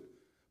strong suit,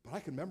 but I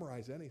can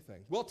memorize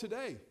anything. Well,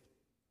 today,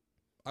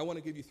 I want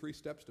to give you 3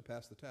 steps to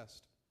pass the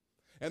test.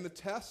 And the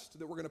test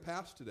that we're going to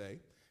pass today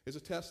is a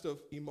test of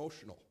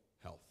emotional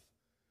health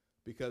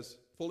because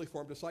fully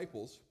formed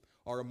disciples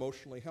are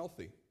emotionally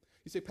healthy.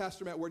 You say,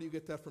 Pastor Matt, where do you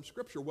get that from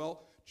Scripture?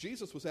 Well,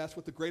 Jesus was asked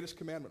what the greatest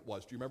commandment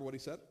was. Do you remember what he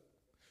said?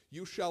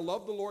 You shall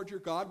love the Lord your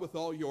God with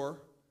all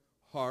your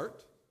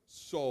heart,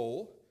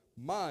 soul,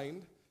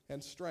 mind,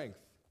 and strength.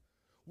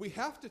 We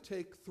have to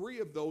take 3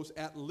 of those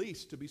at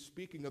least to be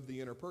speaking of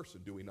the inner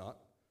person, do we not?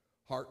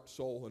 Heart,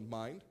 soul, and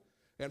mind.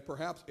 And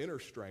perhaps inner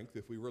strength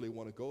if we really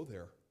want to go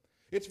there.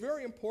 It's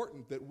very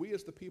important that we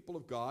as the people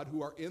of God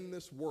who are in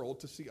this world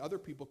to see other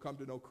people come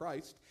to know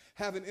Christ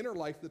have an inner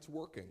life that's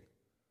working.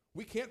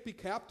 We can't be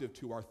captive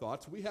to our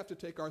thoughts. We have to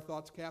take our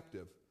thoughts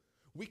captive.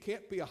 We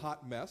can't be a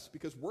hot mess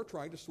because we're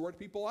trying to sort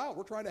people out.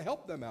 We're trying to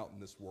help them out in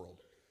this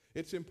world.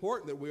 It's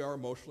important that we are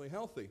emotionally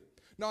healthy.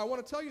 Now, I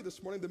want to tell you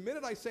this morning, the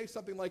minute I say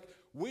something like,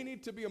 we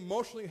need to be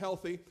emotionally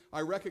healthy,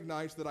 I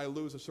recognize that I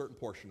lose a certain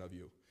portion of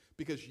you.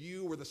 Because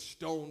you are the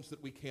stones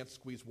that we can't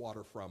squeeze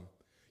water from.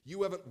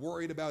 You haven't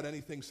worried about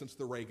anything since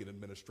the Reagan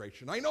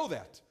administration. I know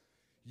that.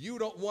 You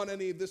don't want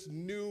any of this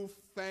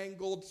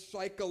newfangled,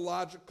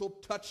 psychological,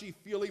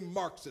 touchy-feely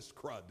Marxist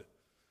crud.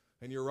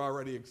 And you're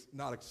already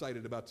not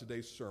excited about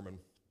today's sermon.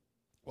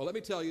 Well, let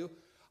me tell you,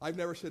 I've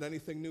never said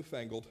anything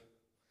newfangled.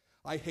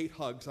 I hate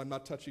hugs. I'm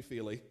not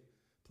touchy-feely.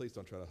 Please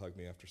don't try to hug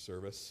me after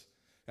service.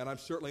 And I'm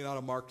certainly not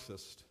a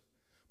Marxist.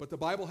 But the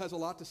Bible has a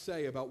lot to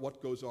say about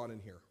what goes on in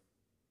here.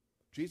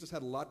 Jesus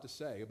had a lot to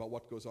say about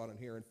what goes on in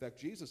here. In fact,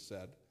 Jesus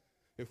said,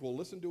 if we'll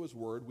listen to his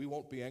word, we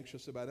won't be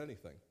anxious about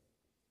anything.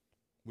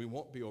 We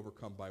won't be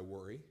overcome by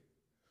worry.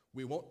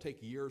 We won't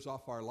take years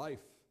off our life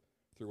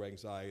through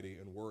anxiety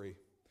and worry.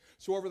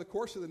 So over the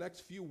course of the next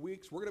few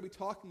weeks, we're going to be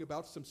talking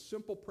about some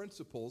simple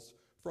principles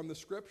from the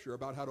Scripture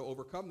about how to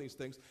overcome these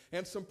things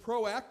and some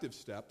proactive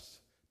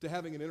steps to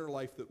having an inner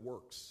life that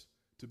works,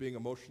 to being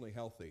emotionally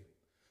healthy.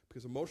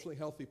 Because emotionally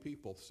healthy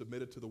people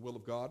submitted to the will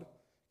of God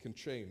can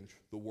change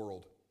the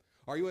world.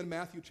 Are you in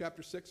Matthew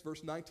chapter 6,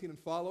 verse 19 and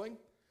following?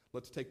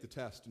 Let's take the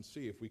test and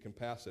see if we can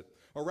pass it.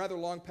 A rather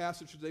long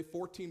passage today,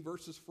 14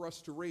 verses for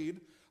us to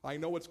read. I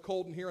know it's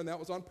cold in here, and that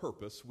was on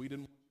purpose. We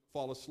didn't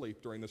fall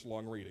asleep during this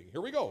long reading.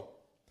 Here we go.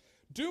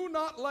 Do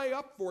not lay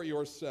up for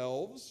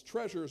yourselves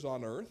treasures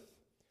on earth,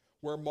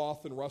 where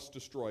moth and rust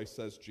destroy,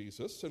 says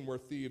Jesus, and where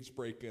thieves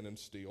break in and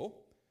steal.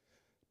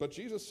 But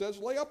Jesus says,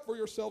 lay up for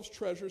yourselves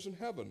treasures in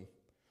heaven,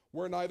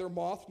 where neither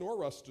moth nor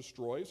rust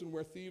destroys, and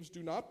where thieves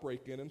do not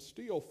break in and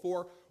steal.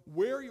 For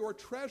where your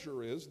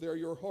treasure is, there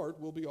your heart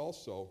will be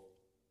also.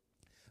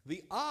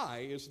 The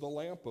eye is the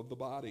lamp of the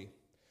body.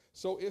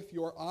 So if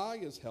your eye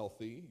is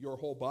healthy, your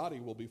whole body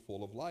will be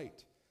full of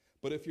light.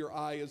 But if your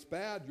eye is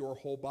bad, your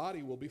whole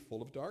body will be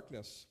full of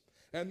darkness.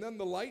 And then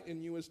the light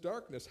in you is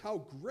darkness.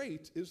 How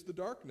great is the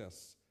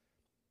darkness!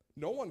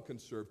 No one can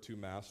serve two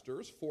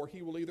masters, for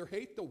he will either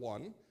hate the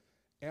one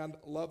and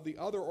love the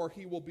other, or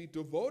he will be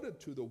devoted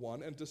to the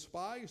one and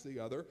despise the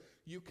other.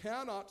 You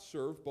cannot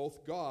serve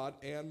both God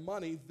and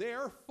money.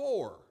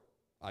 Therefore,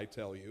 I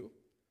tell you,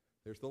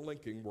 there's the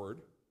linking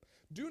word,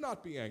 do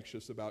not be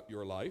anxious about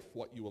your life,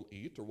 what you will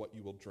eat or what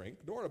you will drink,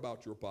 nor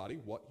about your body,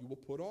 what you will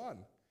put on.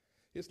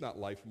 Is not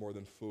life more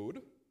than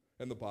food,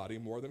 and the body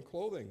more than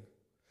clothing?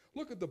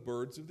 Look at the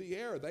birds of the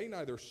air. They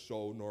neither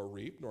sow nor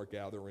reap nor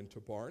gather into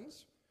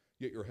barns,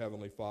 yet your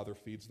heavenly Father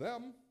feeds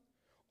them.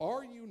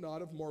 Are you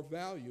not of more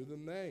value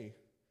than they?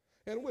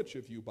 And which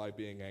of you, by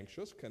being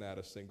anxious, can add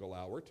a single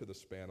hour to the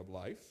span of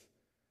life?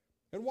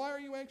 And why are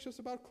you anxious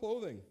about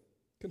clothing?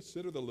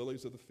 Consider the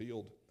lilies of the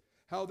field,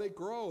 how they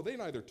grow. They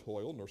neither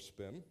toil nor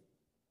spin.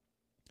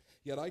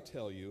 Yet I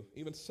tell you,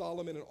 even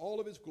Solomon in all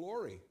of his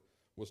glory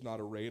was not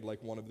arrayed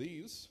like one of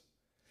these.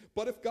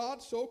 But if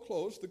God so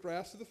clothes the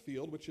grass of the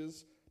field, which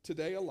is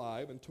today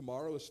alive and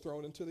tomorrow is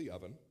thrown into the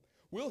oven,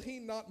 will he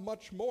not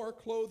much more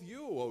clothe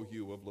you, O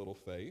you of little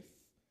faith?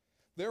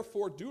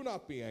 Therefore do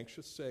not be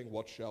anxious, saying,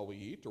 what shall we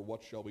eat, or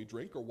what shall we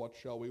drink, or what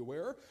shall we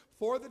wear?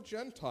 For the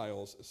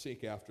Gentiles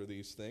seek after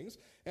these things,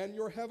 and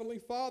your heavenly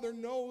Father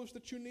knows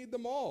that you need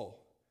them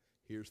all.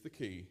 Here's the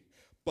key.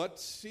 But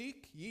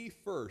seek ye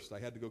first. I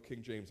had to go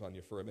King James on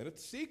you for a minute.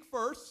 Seek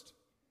first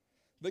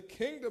the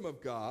kingdom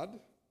of God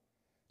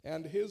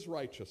and his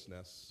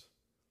righteousness,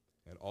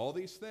 and all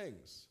these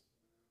things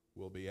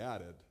will be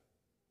added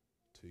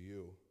to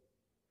you.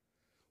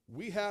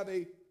 We have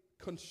a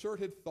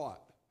concerted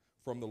thought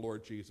from the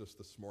Lord Jesus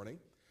this morning.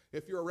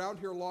 If you're around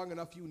here long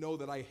enough, you know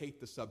that I hate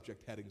the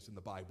subject headings in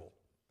the Bible,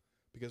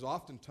 because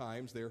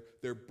oftentimes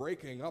they're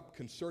breaking up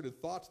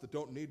concerted thoughts that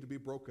don't need to be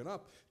broken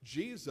up.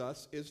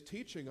 Jesus is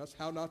teaching us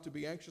how not to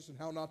be anxious and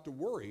how not to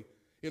worry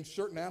in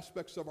certain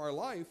aspects of our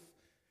life.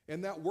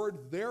 And that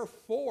word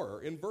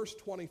therefore in verse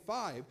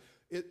 25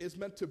 is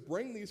meant to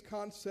bring these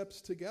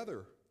concepts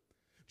together.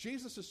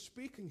 Jesus is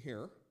speaking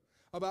here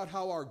about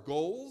how our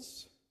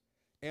goals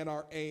and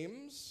our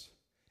aims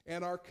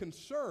and our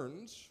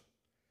concerns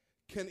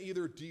can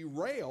either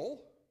derail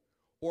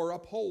or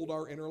uphold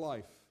our inner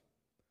life.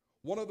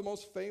 One of the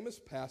most famous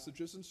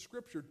passages in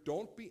Scripture,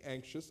 don't be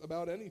anxious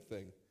about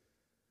anything,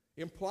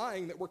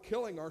 implying that we're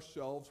killing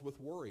ourselves with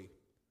worry.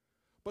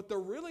 But the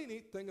really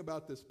neat thing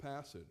about this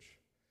passage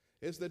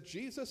is that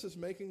Jesus is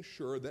making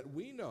sure that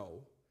we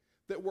know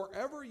that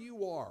wherever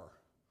you are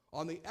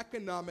on the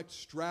economic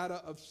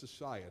strata of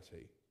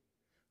society,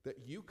 that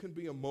you can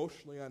be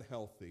emotionally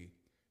unhealthy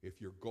if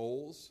your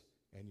goals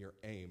and your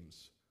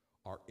aims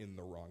are in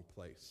the wrong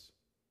place.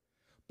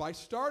 By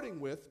starting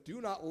with, do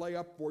not lay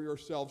up for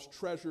yourselves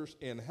treasures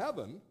in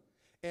heaven,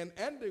 and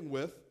ending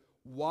with,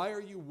 why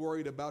are you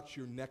worried about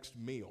your next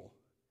meal?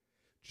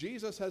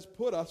 Jesus has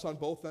put us on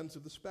both ends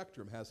of the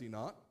spectrum, has he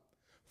not?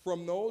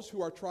 From those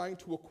who are trying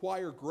to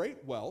acquire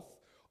great wealth,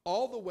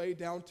 all the way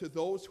down to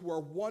those who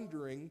are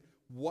wondering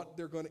what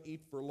they're going to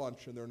eat for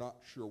lunch and they're not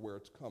sure where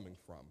it's coming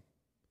from.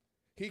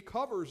 He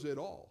covers it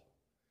all.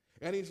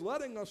 And he's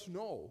letting us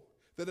know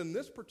that in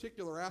this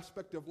particular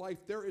aspect of life,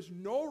 there is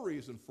no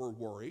reason for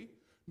worry,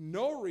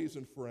 no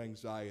reason for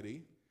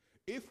anxiety,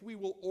 if we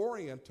will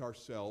orient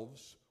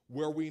ourselves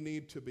where we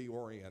need to be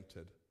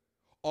oriented.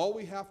 All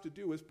we have to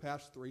do is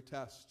pass 3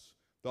 tests: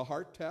 the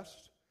heart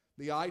test,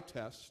 the eye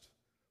test,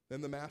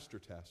 and the master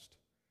test.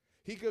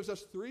 He gives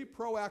us 3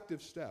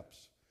 proactive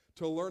steps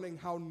to learning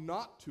how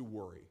not to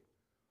worry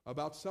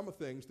about some of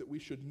the things that we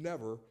should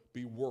never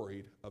be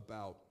worried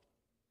about.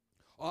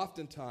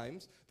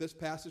 Oftentimes, this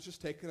passage is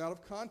taken out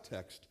of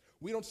context.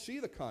 We don't see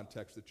the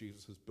context that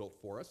Jesus has built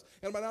for us,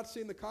 and by not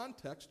seeing the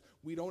context,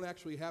 we don't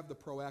actually have the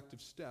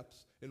proactive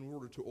steps in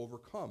order to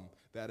overcome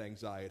that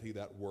anxiety,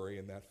 that worry,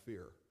 and that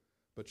fear.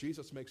 But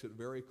Jesus makes it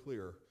very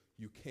clear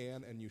you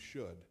can and you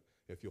should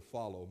if you'll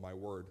follow my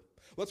word.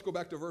 Let's go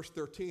back to verse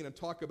 13 and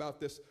talk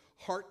about this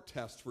heart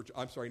test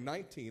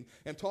 19,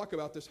 and talk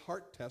about this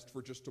heart test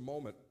for just a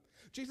moment.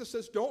 Jesus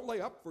says, don't lay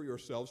up for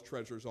yourselves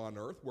treasures on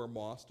earth where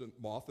moth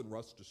and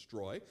rust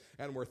destroy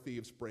and where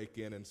thieves break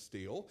in and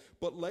steal,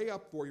 but lay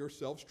up for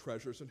yourselves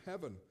treasures in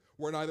heaven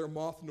where neither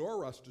moth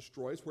nor rust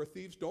destroys, where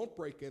thieves don't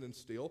break in and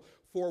steal.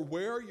 For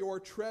where your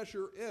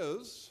treasure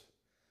is,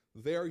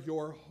 there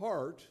your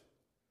heart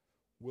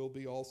will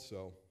be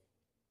also.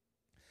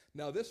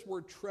 Now, this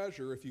word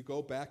treasure, if you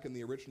go back in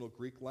the original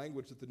Greek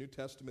language that the New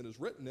Testament is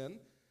written in,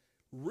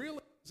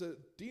 really is a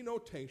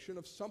denotation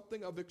of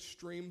something of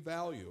extreme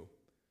value.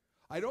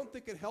 I don't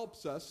think it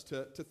helps us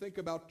to think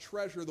about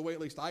treasure the way at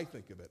least I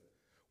think of it.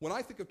 When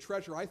I think of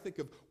treasure, I think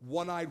of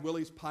One-Eyed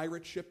Willie's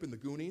pirate ship in the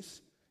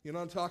Goonies. You know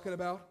what I'm talking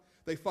about?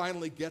 They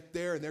finally get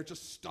there, and they're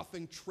just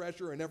stuffing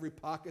treasure in every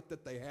pocket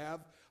that they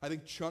have. I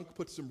think Chunk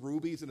puts some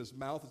rubies in his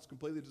mouth. It's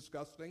completely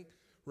disgusting.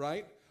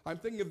 right? I'm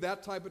thinking of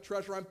that type of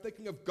treasure. I'm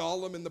thinking of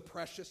Gollum and the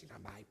precious,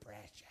 my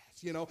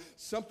precious,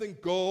 something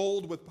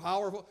gold with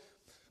powerful.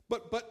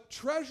 But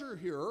treasure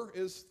here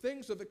is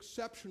things of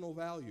exceptional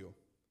value.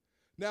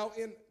 Now,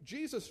 in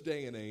Jesus'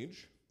 day and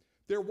age,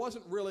 there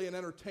wasn't really an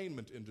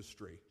entertainment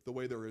industry the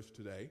way there is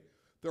today.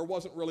 There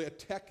wasn't really a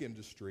tech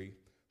industry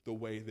the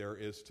way there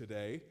is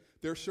today.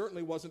 There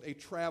certainly wasn't a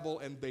travel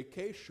and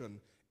vacation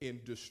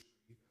industry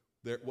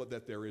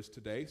that there is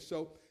today.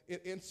 So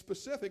in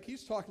specific,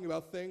 he's talking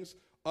about things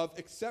of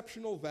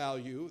exceptional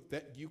value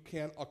that you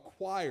can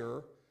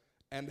acquire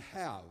and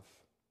have.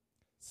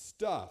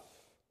 Stuff.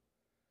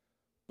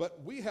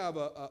 But we have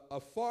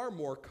a far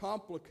more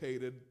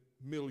complicated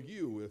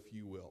milieu, if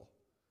you will.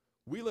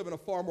 We live in a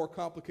far more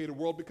complicated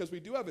world because we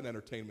do have an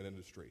entertainment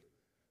industry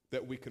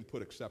that we can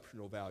put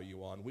exceptional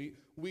value on.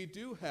 We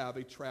do have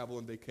a travel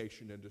and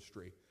vacation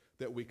industry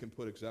that we can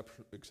put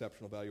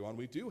exceptional value on.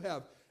 We do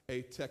have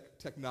a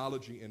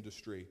technology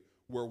industry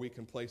where we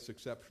can place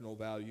exceptional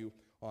value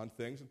on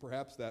things, and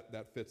perhaps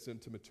that fits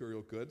into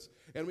material goods.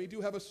 And we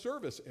do have a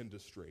service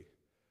industry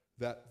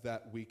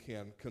that we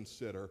can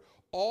consider.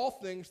 All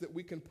things that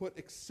we can put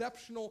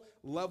exceptional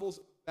levels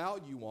of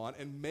value on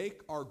and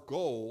make our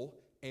goal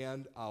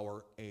and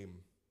our aim.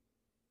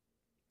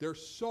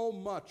 There's so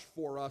much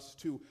for us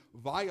to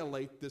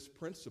violate this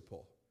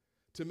principle,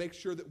 to make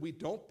sure that we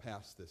don't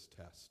pass this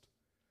test,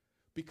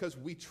 because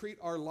we treat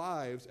our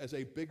lives as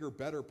a bigger,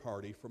 better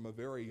party from a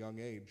very young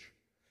age.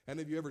 And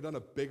have you ever done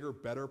a bigger,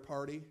 better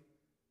party?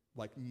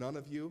 Like none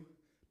of you?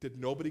 Did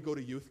nobody go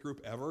to youth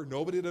group ever?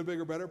 Nobody did a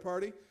bigger, better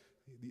party?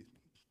 The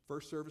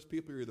first service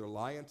people, you're either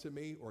lying to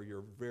me or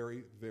you're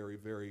very, very,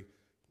 very...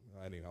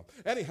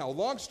 Anyhow,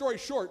 long story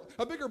short,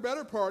 a bigger,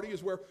 better party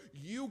is where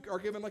you are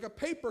given like a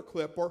paper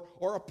clip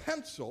or a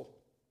pencil,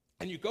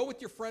 and you go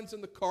with your friends in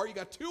the car. You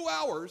got 2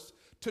 hours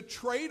to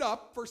trade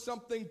up for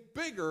something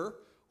bigger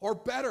or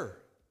better.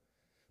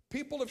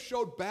 People have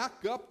showed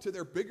back up to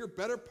their bigger,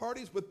 better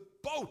parties with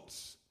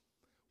boats,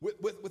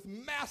 with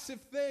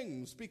massive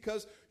things,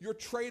 because you're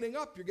trading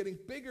up. You're getting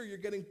bigger. You're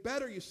getting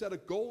better. You set a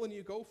goal and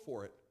you go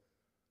for it.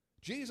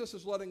 Jesus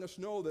is letting us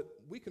know that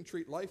we can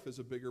treat life as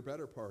a bigger,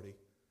 better party.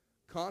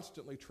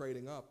 Constantly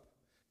trading up,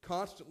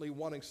 constantly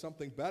wanting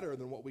something better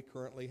than what we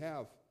currently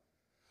have.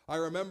 I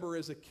remember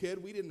as a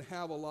kid, we didn't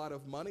have a lot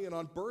of money, and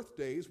on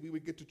birthdays, we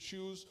would get to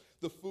choose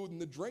the food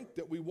and the drink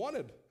that we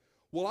wanted.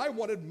 Well, I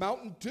wanted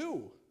Mountain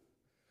Dew,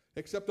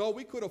 except all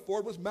we could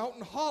afford was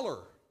Mountain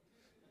Holler.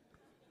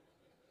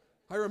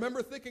 I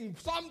remember thinking,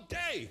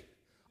 someday,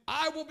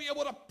 I will be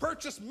able to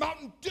purchase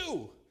Mountain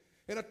Dew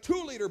in a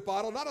 2-liter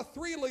bottle, not a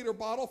 3-liter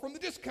bottle from the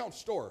discount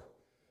store,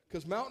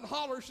 because Mountain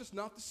Holler is just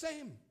not the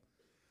same.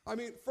 I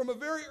mean, from a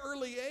very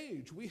early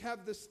age, we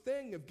have this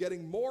thing of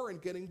getting more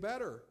and getting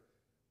better.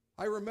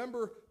 I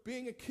remember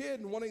being a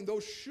kid and wanting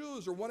those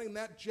shoes or wanting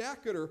that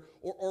jacket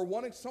or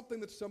wanting something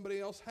that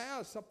somebody else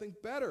has, something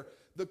better.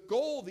 The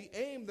goal, the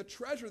aim, the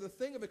treasure, the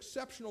thing of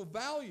exceptional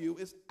value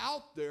is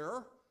out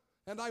there,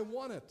 and I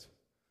want it.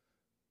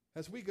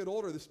 As we get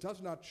older, this does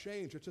not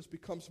change. It just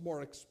becomes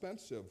more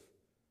expensive.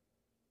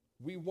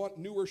 We want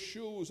newer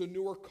shoes, a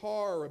newer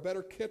car, a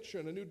better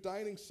kitchen, a new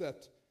dining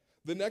set,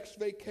 the next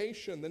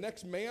vacation, the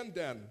next man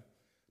den,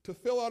 to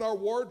fill out our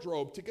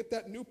wardrobe, to get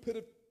that new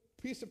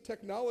piece of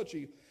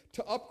technology,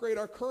 to upgrade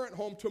our current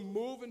home, to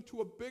move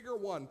into a bigger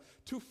one,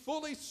 to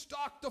fully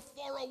stock the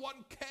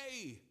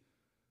 401k.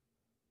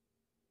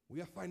 We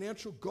have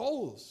financial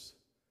goals,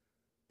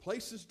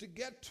 places to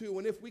get to,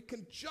 and if we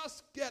can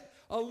just get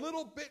a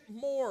little bit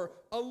more,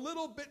 a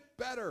little bit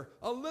better,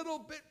 a little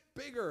bit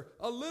bigger,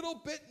 a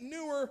little bit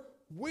newer,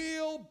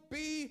 we'll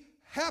be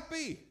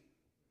happy.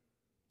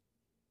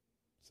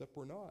 Except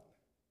we're not.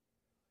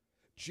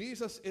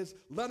 Jesus is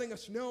letting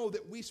us know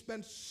that we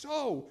spend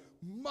so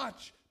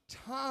much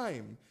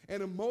time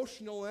and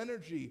emotional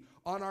energy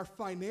on our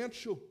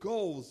financial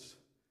goals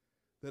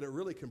that it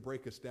really can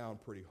break us down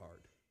pretty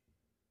hard.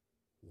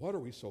 What are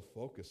we so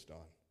focused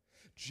on?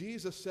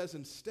 Jesus says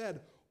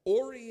instead,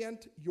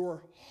 orient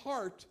your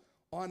heart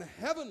on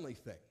heavenly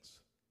things.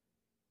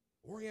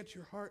 Orient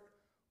your heart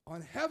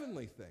on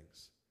heavenly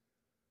things.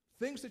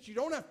 Things that you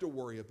don't have to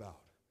worry about.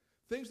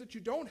 Things that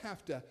you don't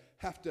have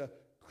to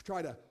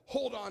try to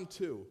hold on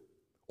to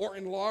or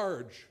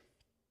enlarge.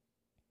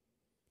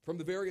 From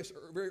the very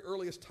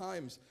earliest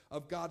times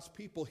of God's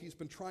people, he's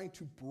been trying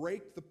to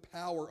break the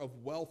power of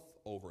wealth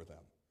over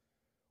them,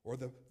 or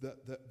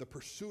the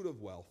pursuit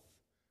of wealth.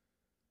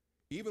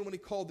 Even when he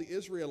called the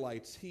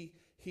Israelites, he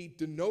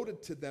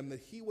denoted to them that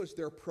he was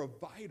their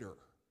provider,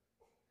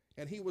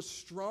 and he was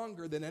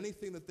stronger than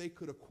anything that they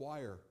could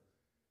acquire.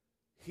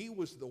 He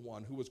was the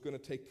one who was going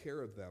to take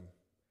care of them.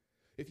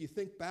 If you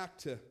think back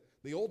to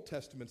the Old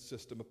Testament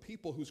system, a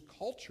people whose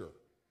culture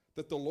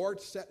that the Lord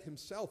set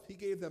himself, he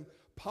gave them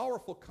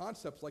powerful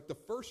concepts like the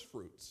first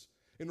fruits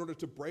in order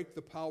to break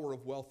the power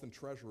of wealth and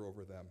treasure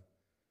over them.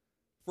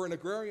 For an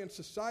agrarian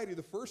society,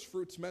 the first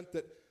fruits meant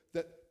that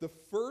the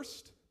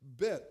first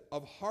bit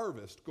of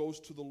harvest goes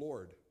to the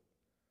Lord.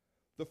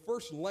 The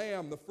first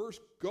lamb, the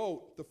first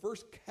goat, the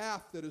first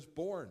calf that is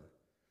born,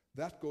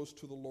 that goes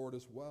to the Lord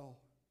as well.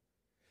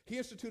 He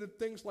instituted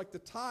things like the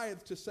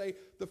tithe to say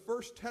the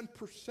first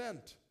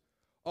 10%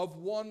 of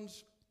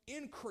one's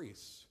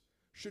increase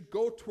should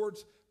go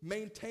towards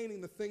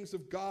maintaining the things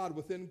of God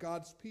within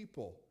God's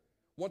people.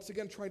 Once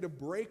again, trying to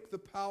break the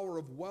power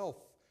of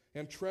wealth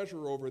and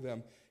treasure over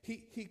them.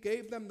 He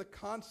gave them the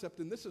concept,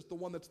 and this is the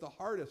one that's the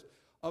hardest,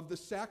 of the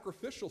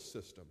sacrificial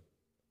system.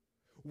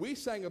 We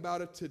sang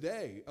about it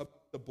today, of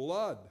the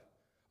blood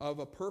of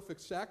a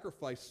perfect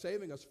sacrifice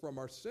saving us from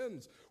our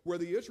sins, where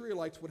the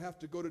Israelites would have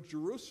to go to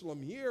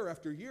Jerusalem year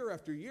after year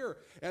after year,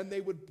 and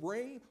they would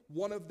bring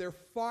one of their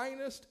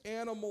finest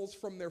animals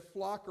from their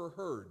flock or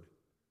herd.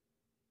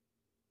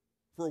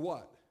 For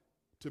what?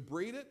 To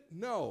breed it?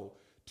 No.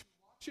 To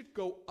watch it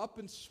go up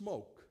in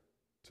smoke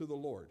to the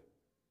Lord.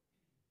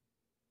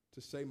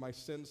 To say, my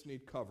sins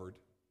need covered,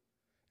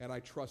 and I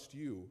trust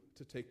you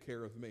to take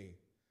care of me.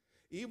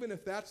 Even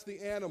if that's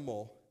the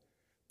animal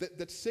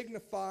that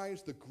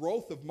signifies the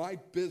growth of my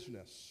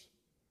business,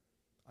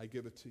 I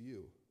give it to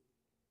you.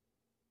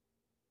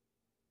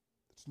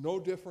 It's no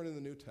different in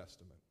the New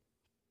Testament.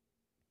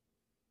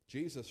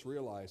 Jesus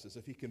realizes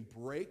if he can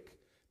break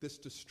this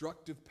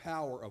destructive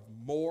power of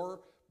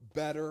more,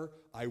 better,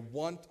 I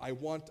want,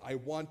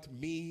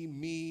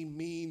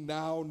 me,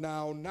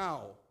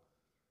 now.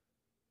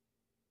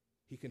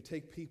 He can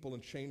take people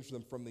and change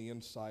them from the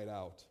inside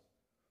out,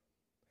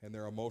 and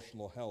their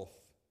emotional health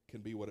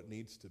can be what it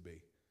needs to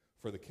be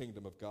for the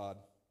kingdom of God.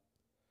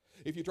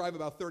 If you drive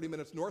about 30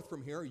 minutes north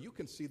from here, you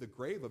can see the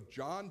grave of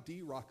John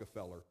D.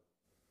 Rockefeller.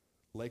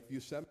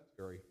 Lakeview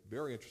Cemetery,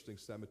 very interesting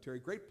cemetery,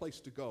 great place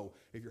to go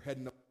if you're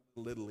heading up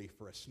to Italy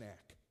for a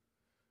snack.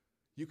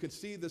 You can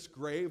see this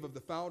grave of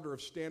the founder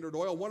of Standard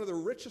Oil, one of the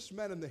richest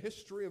men in the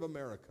history of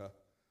America,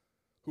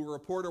 who a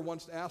reporter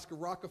once asked of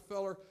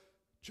Rockefeller,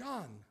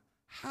 John,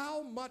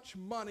 how much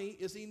money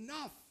is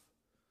enough?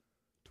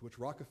 To which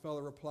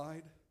Rockefeller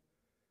replied,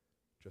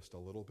 just a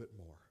little bit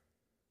more.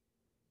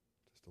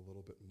 Just a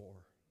little bit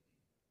more.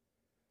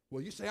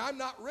 Well, you say, I'm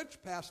not rich,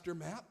 Pastor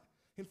Matt.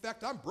 In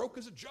fact, I'm broke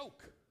as a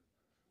joke.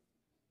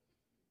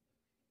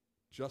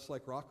 Just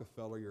like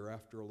Rockefeller, you're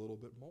after a little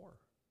bit more.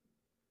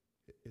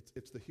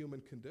 It's the human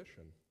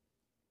condition.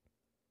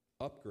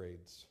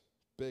 Upgrades,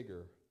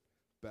 bigger,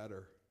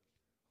 better,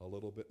 a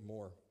little bit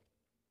more.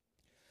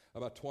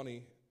 About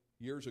 20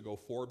 years ago,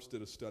 Forbes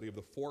did a study of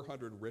the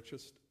 400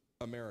 richest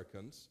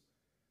Americans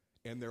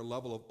and their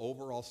level of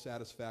overall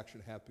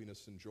satisfaction,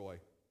 happiness, and joy.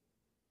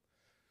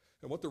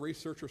 And what the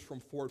researchers from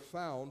Ford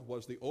found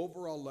was the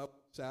overall level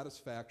of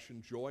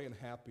satisfaction, joy, and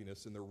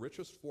happiness in the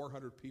richest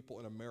 400 people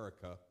in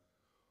America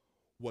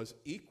was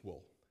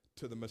equal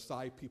to the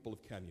Maasai people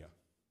of Kenya,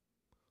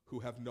 who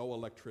have no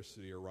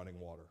electricity or running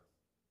water.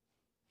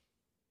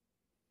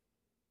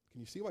 Can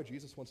you see why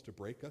Jesus wants to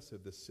break us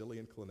of this silly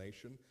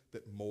inclination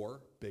that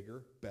more,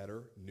 bigger,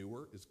 better,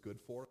 newer is good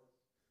for us?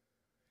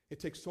 It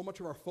takes so much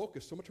of our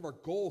focus, so much of our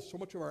goals, so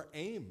much of our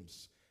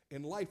aims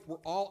in life. We're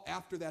all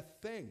after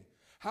that thing.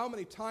 How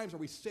many times are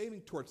we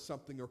saving towards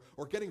something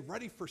or getting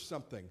ready for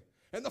something,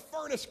 and the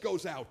furnace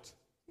goes out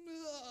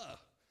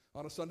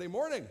on a Sunday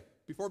morning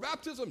before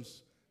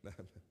baptisms?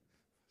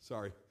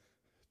 Sorry,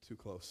 too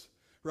close,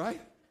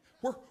 right?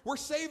 We're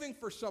saving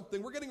for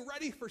something. We're getting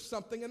ready for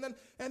something, and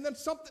then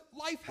something,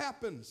 life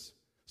happens.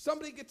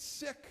 Somebody gets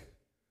sick.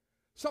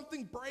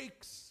 Something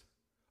breaks.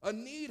 A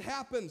need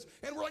happens,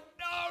 and we're like,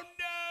 no,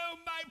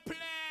 my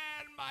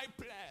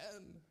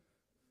plan.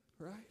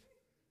 Right?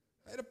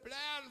 I had a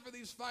plan for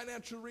these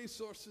financial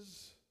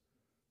resources.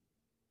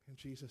 And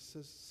Jesus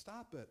says,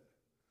 stop it.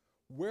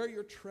 Where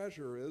your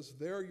treasure is,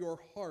 there your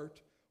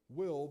heart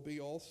will be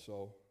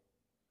also.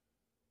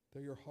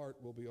 There your heart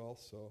will be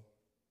also.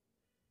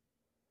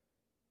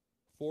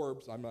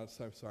 Forbes,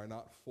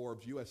 not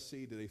Forbes,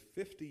 USC did a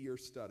 50-year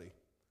study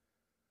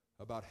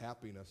about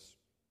happiness.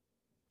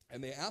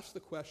 And they asked the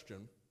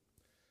question,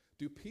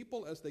 do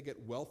people as they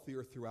get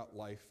wealthier throughout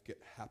life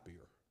get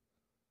happier?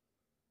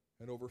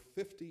 And over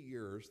 50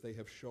 years, they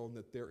have shown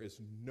that there is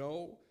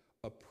no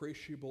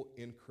appreciable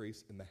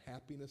increase in the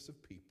happiness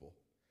of people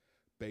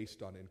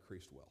based on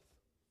increased wealth.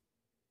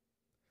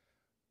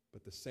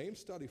 But the same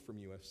study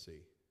from USC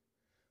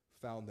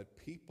found that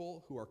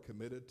people who are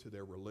committed to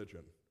their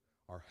religion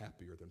are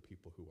happier than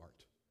people who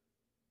aren't.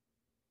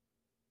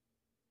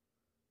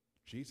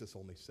 Jesus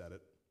only said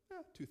it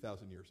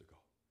 2,000 years ago.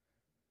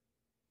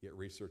 Yet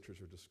researchers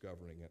are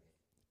discovering it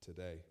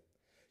today.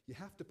 You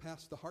have to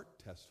pass the heart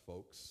test,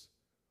 folks.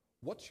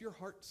 What's your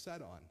heart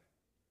set on?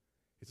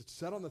 Is it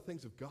set on the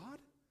things of God?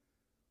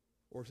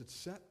 Or is it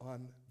set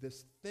on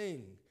this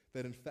thing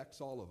that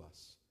infects all of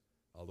us?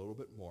 A little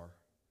bit more,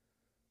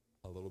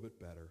 a little bit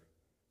better,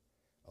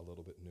 a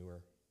little bit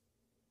newer.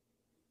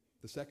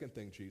 The second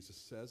thing Jesus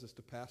says is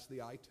to pass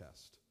the eye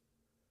test.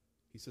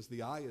 He says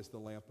the eye is the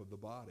lamp of the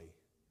body.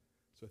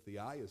 So if the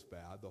eye is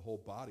bad, the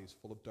whole body is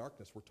full of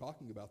darkness. We're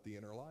talking about the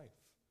inner life.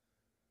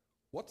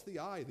 What's the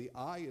eye? The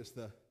eye is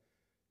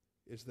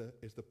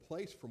the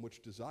place from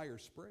which desire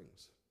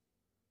springs.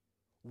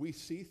 We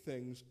see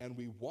things and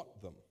we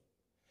want them.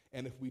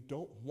 And if we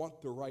don't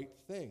want the right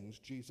things,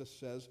 Jesus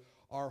says,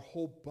 our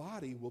whole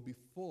body will be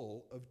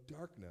full of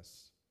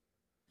darkness.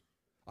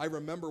 I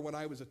remember when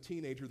I was a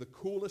teenager, the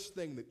coolest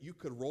thing that you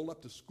could roll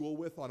up to school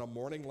with on a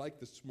morning like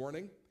this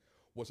morning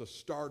was a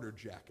starter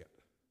jacket.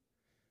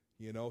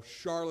 You know,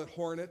 Charlotte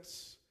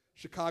Hornets,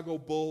 Chicago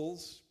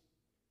Bulls,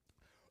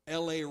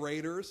 LA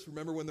Raiders.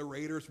 Remember when the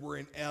Raiders were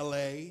in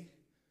LA?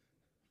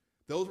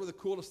 Those were the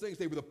coolest things.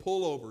 They were the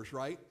pullovers,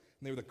 right?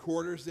 And they were the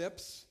quarter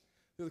zips.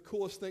 They were the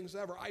coolest things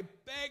ever. I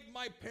begged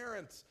my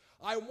parents,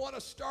 I want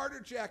a starter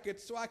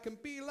jacket so I can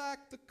be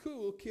like the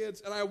cool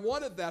kids. And I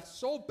wanted that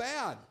so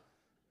bad.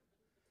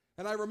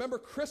 And I remember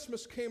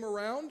Christmas came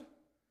around,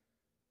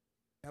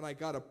 and I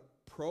got a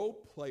pro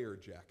player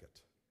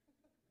jacket.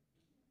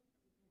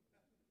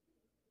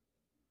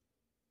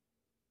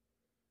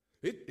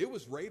 It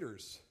was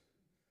Raiders.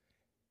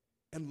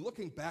 And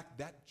looking back,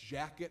 that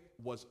jacket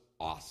was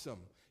awesome.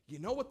 You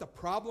know what the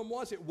problem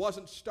was? It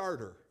wasn't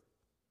starter.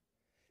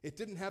 It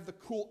didn't have the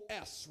cool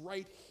S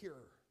right here.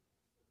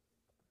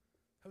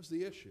 That was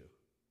the issue.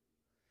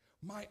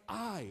 My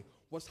eye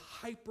was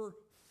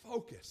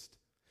hyper-focused.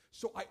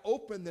 So I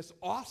opened this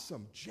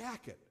awesome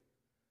jacket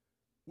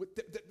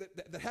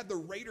that had the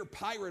Raider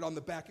pirate on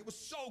the back. It was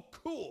so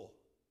cool.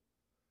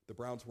 The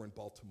Browns were in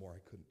Baltimore.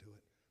 I couldn't do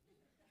it.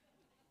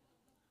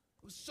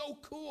 It was so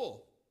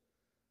cool.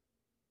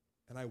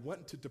 And I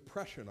went into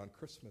depression on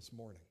Christmas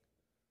morning.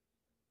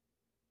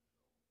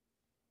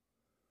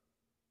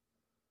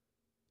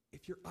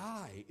 If your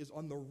eye is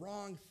on the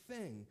wrong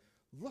thing,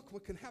 look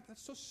what can happen.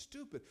 That's so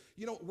stupid.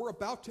 You know, we're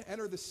about to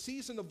enter the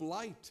season of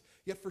light,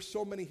 yet for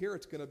so many here,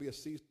 it's going to be a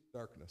season of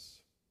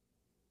darkness.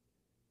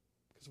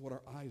 Because of what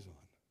our eyes on,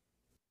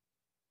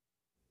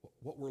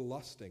 what we're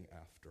lusting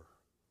after,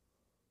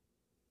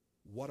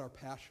 what our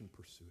passion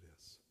pursuit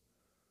is.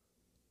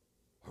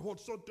 I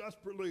want so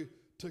desperately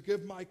to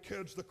give my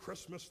kids the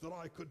Christmas that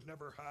I could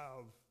never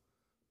have.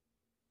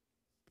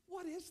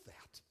 What is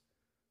that?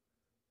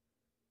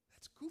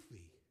 That's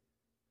goofy.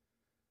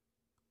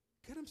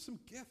 Get them some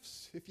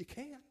gifts if you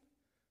can.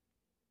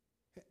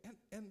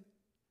 And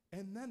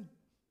then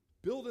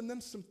build in them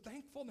some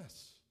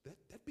thankfulness.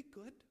 That'd be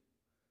good.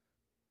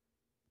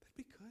 That'd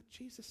be good.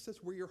 Jesus says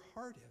where your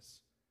heart is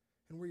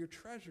and where your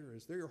treasure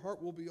is, there your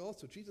heart will be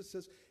also. Jesus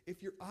says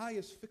if your eye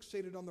is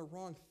fixated on the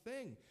wrong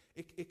thing,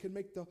 it can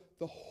make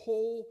the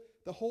whole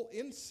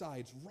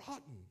insides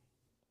rotten.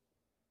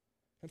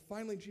 And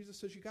finally, Jesus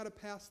says you got to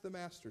pass the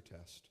master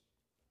test.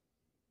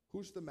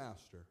 Who's the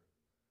master?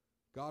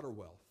 God or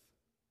wealth?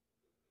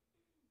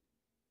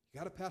 You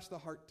got to pass the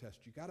heart test.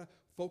 You got to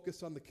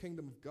focus on the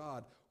kingdom of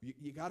God.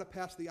 You got to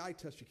pass the eye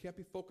test. You can't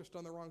be focused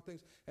on the wrong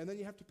things. And then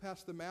you have to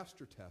pass the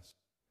master test.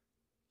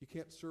 You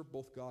can't serve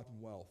both God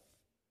and wealth.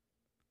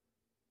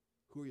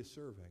 Who are you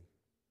serving?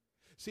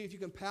 See, if you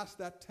can pass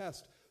that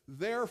test,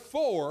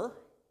 therefore,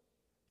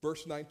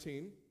 verse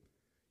 19,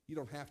 you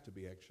don't have to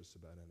be anxious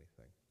about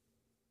anything.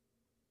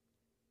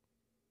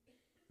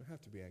 You don't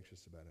have to be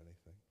anxious about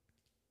anything.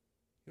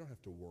 You don't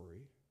have to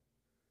worry.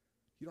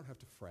 You don't have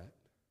to fret.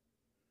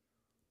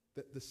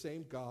 The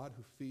same God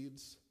who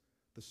feeds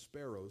the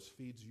sparrows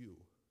feeds you.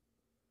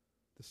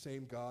 The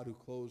same God who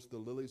clothes the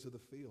lilies of the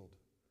field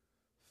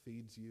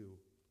feeds you.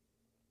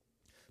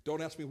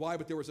 Don't ask me why,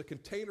 but there was a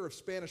container of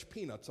Spanish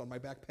peanuts on my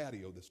back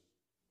patio this week.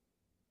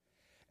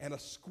 And a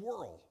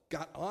squirrel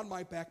got on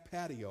my back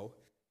patio.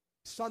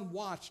 Son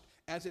watched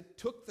as it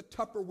took the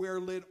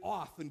Tupperware lid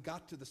off and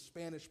got to the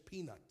Spanish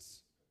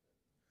peanuts.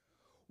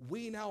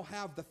 We now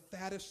have the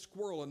fattest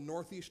squirrel in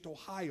Northeast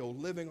Ohio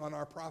living on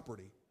our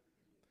property.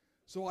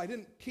 So I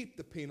didn't keep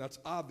the peanuts,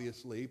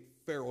 obviously,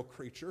 feral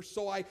creature.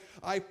 So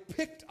I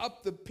picked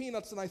up the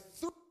peanuts and I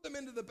threw them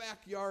into the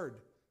backyard.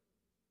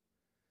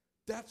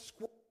 That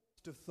squirrel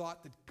must have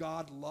thought that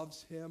God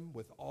loves him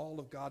with all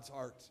of God's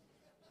heart.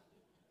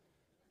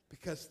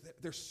 Because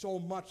there's so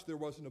much there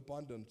was in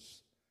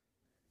abundance.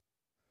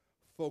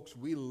 Folks,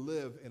 we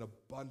live in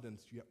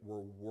abundance, yet we're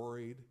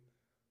worried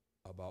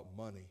about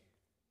money.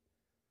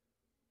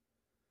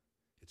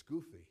 It's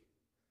goofy.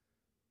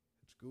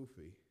 It's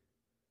goofy.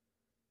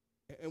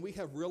 And we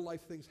have real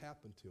life things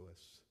happen to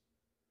us.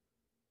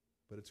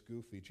 But it's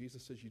goofy.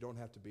 Jesus says you don't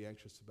have to be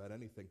anxious about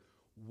anything.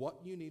 What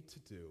you need to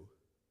do,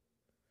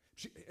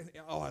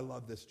 I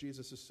love this.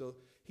 Jesus is so,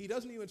 he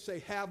doesn't even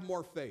say have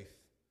more faith.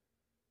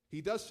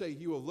 He does say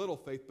you have little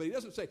faith, but he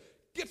doesn't say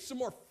get some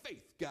more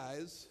faith,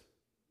 guys.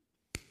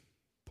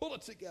 Pull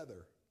it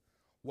together.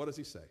 What does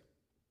he say?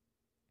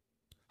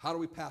 How do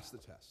we pass the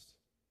test?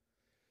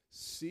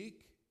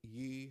 Seek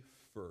ye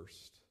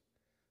first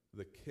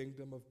the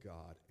kingdom of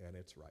God and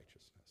its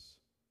righteousness.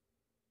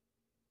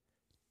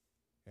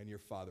 And your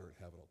Father in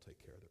heaven will take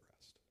care of the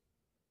rest.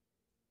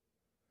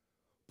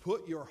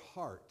 Put your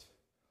heart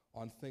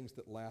on things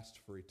that last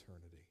for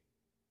eternity.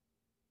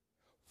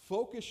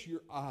 Focus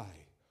your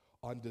eye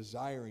on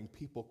desiring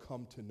people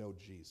come to know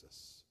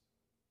Jesus.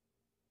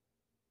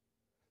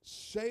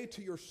 Say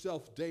to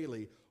yourself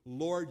daily,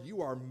 Lord,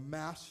 you are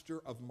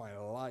master of my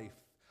life.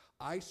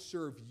 I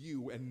serve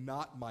you and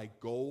not my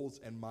goals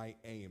and my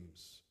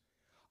aims.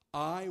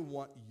 I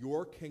want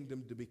your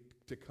kingdom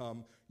to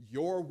come,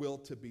 your will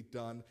to be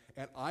done,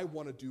 and I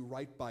want to do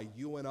right by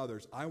you and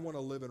others. I want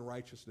to live in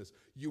righteousness.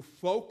 You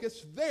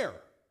focus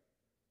there,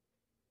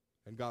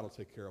 and God will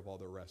take care of all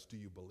the rest. Do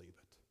you believe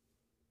it?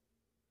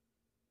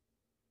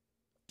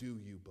 Do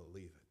you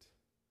believe it?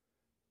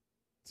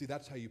 See,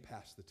 that's how you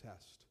pass the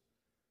test.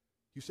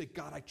 You say,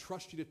 God, I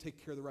trust you to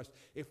take care of the rest.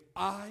 If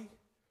I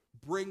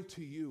bring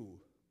to you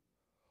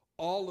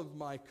all of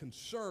my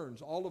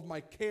concerns, all of my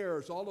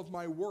cares, all of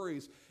my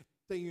worries,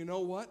 say, you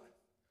know what?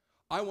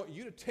 I want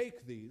you to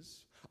take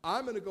these.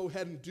 I'm going to go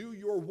ahead and do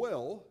your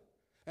will,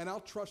 and I'll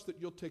trust that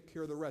you'll take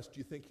care of the rest. Do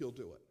you think he'll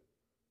do it?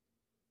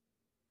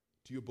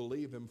 Do you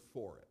believe him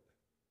for it?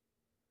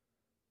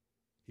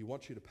 He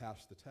wants you to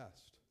pass the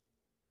test.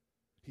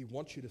 He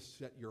wants you to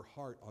set your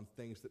heart on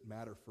things that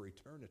matter for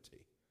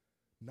eternity,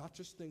 not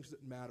just things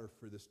that matter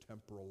for this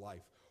temporal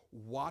life.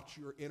 Watch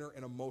your inner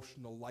and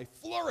emotional life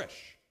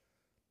flourish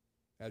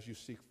as you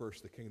seek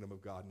first the kingdom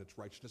of God and its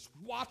righteousness.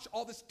 Watch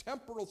all this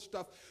temporal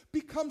stuff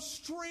become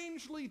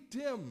strangely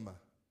dim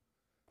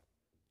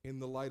in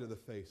the light of the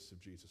face of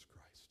Jesus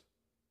Christ.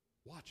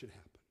 Watch it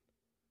happen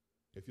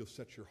if you'll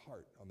set your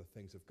heart on the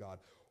things of God.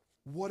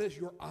 What is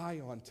your eye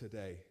on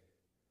today?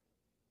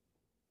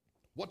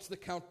 What's the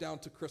countdown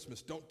to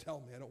Christmas? Don't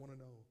tell me. I don't want to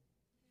know.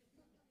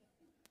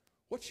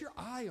 What's your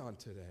eye on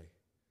today?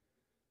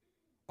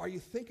 Are you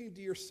thinking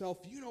to yourself,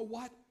 you know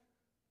what?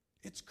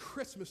 It's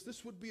Christmas.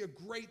 This would be a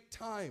great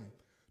time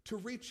to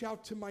reach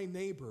out to my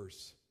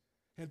neighbors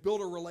and build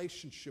a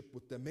relationship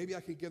with them. Maybe I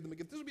can give them a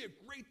gift. This would be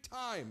a great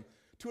time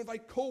to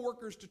invite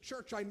coworkers to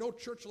church. I know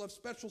church will have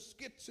special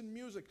skits and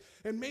music,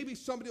 and maybe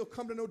somebody will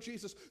come to know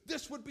Jesus.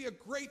 This would be a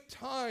great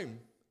time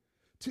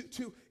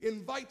to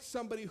invite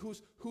somebody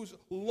who's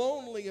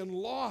lonely and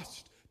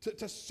lost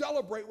to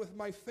celebrate with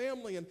my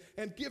family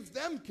and give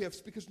them gifts,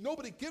 because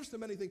nobody gives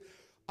them anything.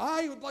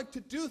 I would like to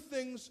do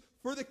things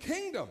for the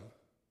kingdom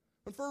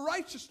and for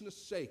righteousness'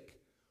 sake,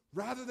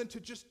 rather than to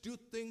just do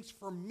things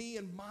for me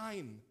and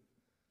mine.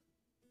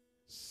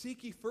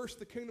 Seek ye first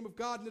the kingdom of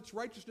God and its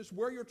righteousness.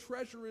 Where your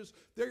treasure is,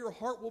 there your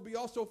heart will be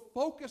also.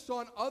 Focus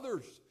on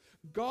others.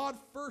 God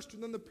first,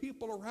 and then the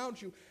people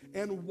around you.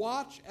 And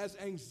watch as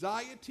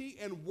anxiety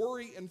and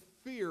worry and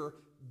fear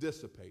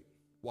dissipate.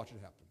 Watch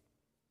it happen.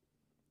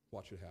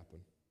 Watch it happen.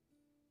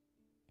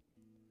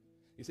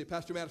 You say,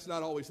 Pastor Matt, it's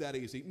not always that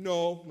easy.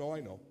 No, I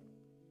know.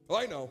 Oh,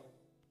 I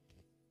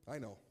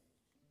know.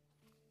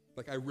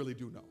 Like, I really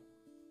do know.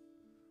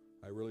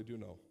 I really do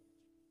know.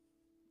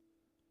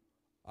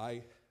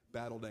 I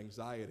battled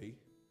anxiety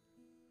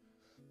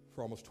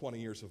for almost 20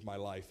 years of my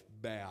life.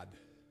 Bad.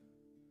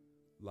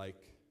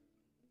 Like,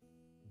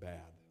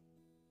 bad.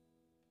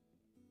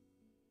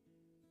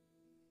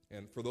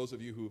 And for those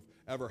of you who've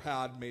ever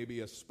had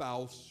maybe a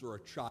spouse or a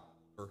child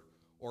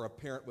or a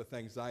parent with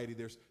anxiety,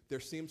 there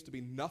seems to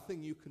be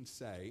nothing you can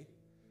say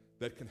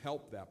that can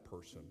help that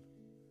person.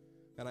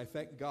 And I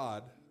thank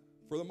God,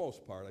 for the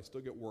most part, I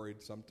still get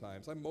worried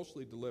sometimes. I'm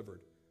mostly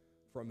delivered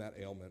from that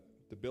ailment,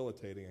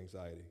 debilitating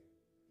anxiety.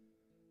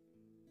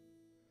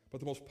 But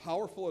the most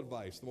powerful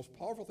advice, the most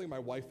powerful thing my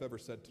wife ever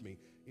said to me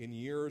in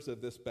years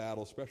of this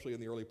battle, especially in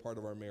the early part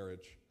of our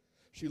marriage,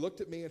 she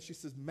looked at me and she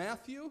says,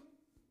 Matthew,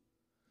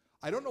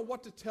 I don't know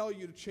what to tell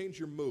you to change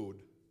your mood,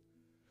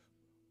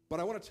 but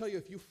I want to tell you,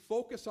 if you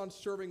focus on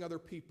serving other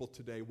people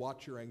today,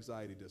 watch your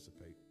anxiety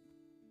dissipate.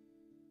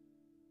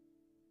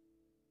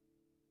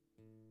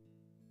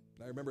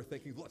 And I remember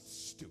thinking, well, that's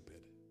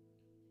stupid.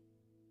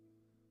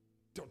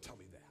 Don't tell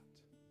me that.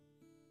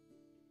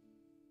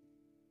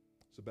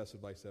 It's the best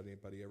advice that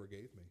anybody ever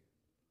gave me.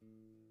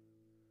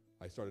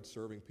 I started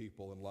serving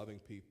people and loving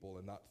people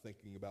and not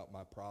thinking about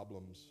my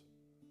problems.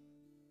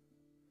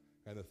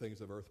 And the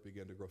things of earth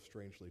began to grow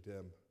strangely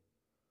dim.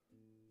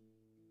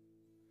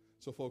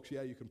 So folks,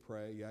 yeah, you can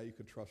pray. Yeah, you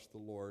can trust the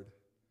Lord.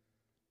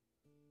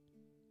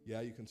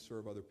 Yeah, you can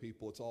serve other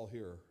people. It's all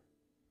here.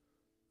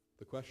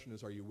 The question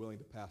is, are you willing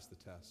to pass the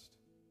test?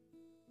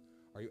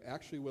 Are you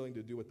actually willing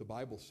to do what the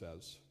Bible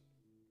says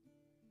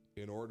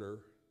in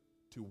order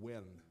to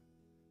win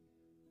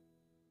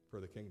for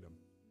the kingdom?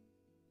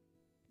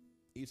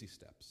 Easy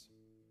steps,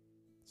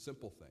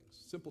 simple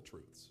things, simple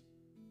truths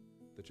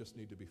that just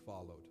need to be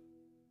followed.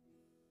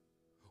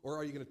 Or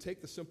are you going to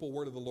take the simple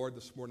word of the Lord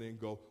this morning and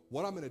go,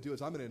 what I'm going to do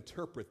is I'm going to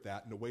interpret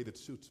that in a way that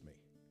suits me.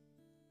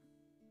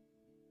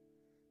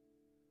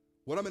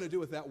 What I'm going to do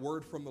with that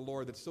word from the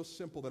Lord that's so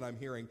simple that I'm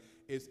hearing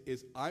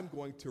is I'm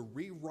going to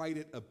rewrite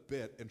it a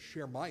bit and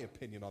share my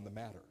opinion on the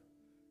matter.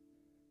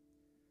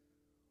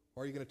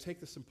 Or are you going to take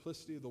the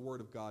simplicity of the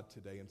word of God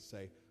today and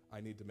say,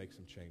 I need to make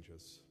some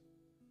changes.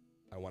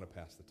 I want to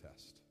pass the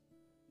test.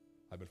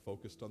 I've been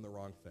focused on the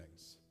wrong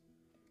things.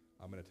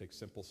 I'm going to take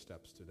simple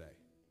steps today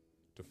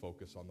to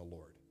focus on the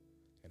Lord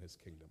and his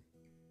kingdom.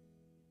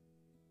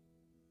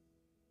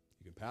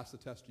 You can pass the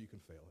test or you can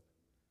fail it.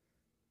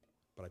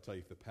 But I tell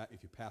you,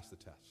 if you pass the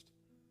test,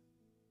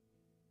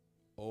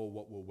 oh,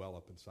 what will well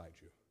up inside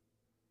you.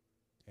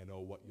 And oh,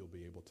 what you'll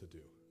be able to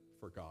do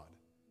for God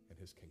and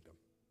his kingdom.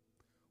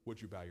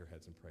 Would you bow your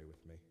heads and pray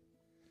with me?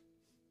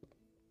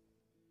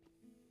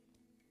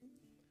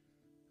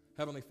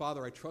 Heavenly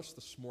Father, I trust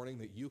this morning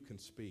that you can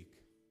speak.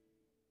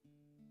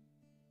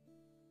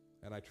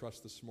 And I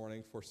trust this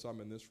morning for some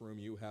in this room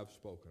you have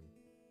spoken.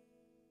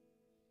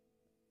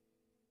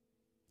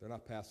 They're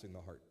not passing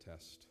the heart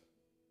test.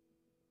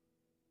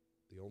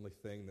 The only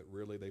thing that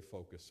really they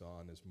focus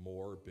on is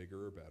more,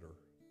 bigger, or better.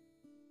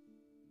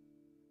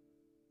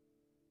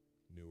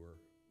 Newer,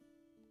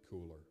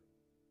 cooler.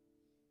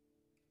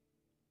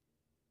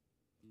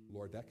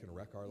 Lord, that can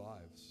wreck our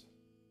lives.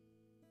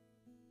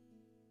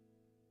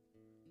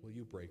 Will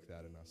you break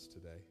that in us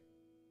today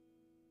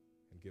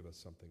and give us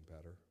something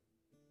better?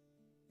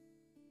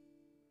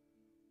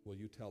 Will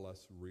you tell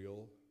us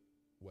real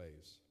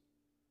ways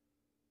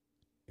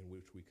in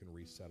which we can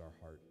reset our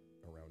heart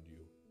around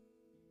you?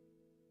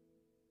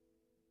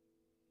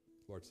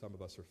 Lord, some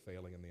of us are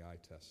failing in the eye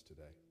test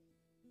today.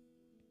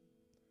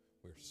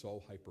 We're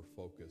so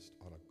hyper-focused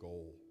on a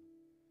goal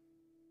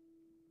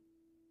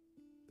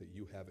that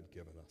you haven't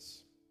given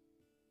us.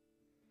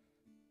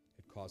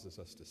 It causes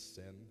us to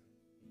sin.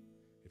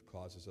 It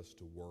causes us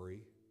to worry.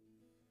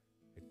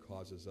 It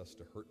causes us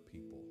to hurt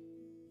people.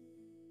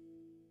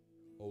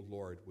 Oh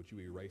Lord, would you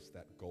erase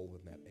that goal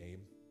and that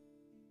aim?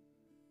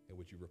 And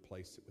would you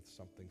replace it with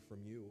something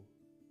from you?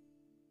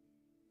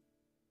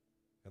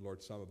 And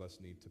Lord, some of us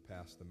need to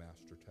pass the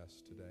master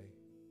test today.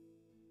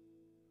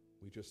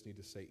 We just need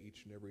to say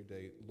each and every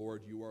day,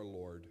 Lord, you are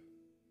Lord.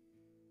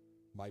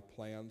 My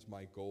plans,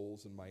 my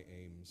goals, and my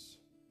aims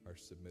are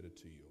submitted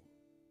to you.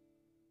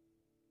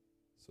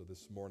 So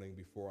this morning,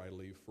 before I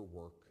leave for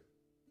work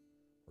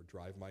or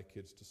drive my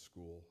kids to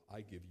school,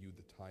 I give you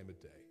the time of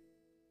day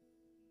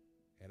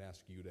and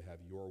ask you to have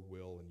your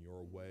will and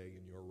your way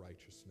and your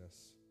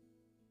righteousness.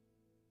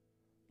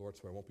 Lord,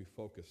 so I won't be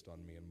focused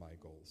on me and my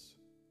goals.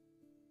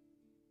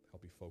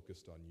 I'll be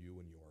focused on you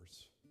and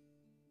yours.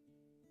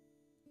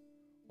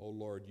 Oh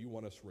Lord, you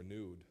want us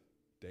renewed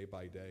day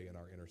by day in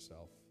our inner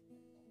self.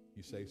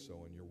 You say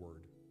so in your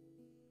word.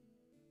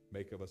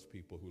 Make of us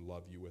people who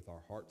love you with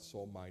our heart,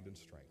 soul, mind, and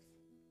strength,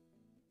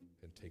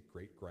 and take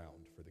great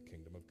ground for the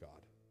kingdom of God.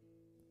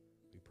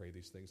 We pray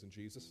these things in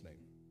Jesus' name.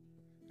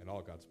 And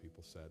all God's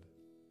people said,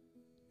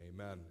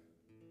 amen.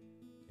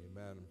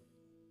 Amen.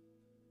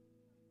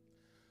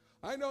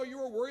 I know you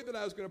were worried that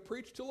I was going to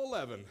preach till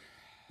 11.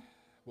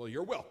 Well,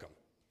 you're welcome.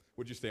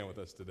 Would you stand with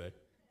us today?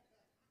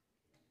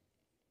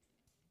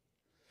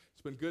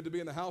 It's been good to be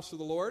in the house of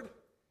the Lord.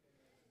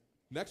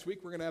 Next week,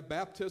 we're going to have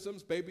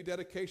baptisms, baby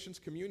dedications,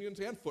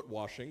 communions, and foot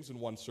washings in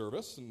one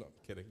service. And I'm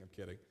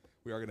kidding.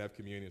 We are going to have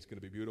communion. It's going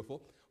to be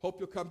beautiful. Hope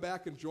you'll come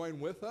back and join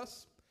with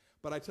us.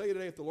 But I tell you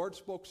today, if the Lord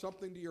spoke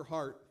something to your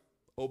heart,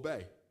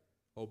 obey.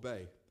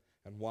 Obey.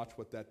 And watch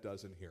what that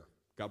does in here.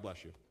 God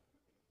bless you.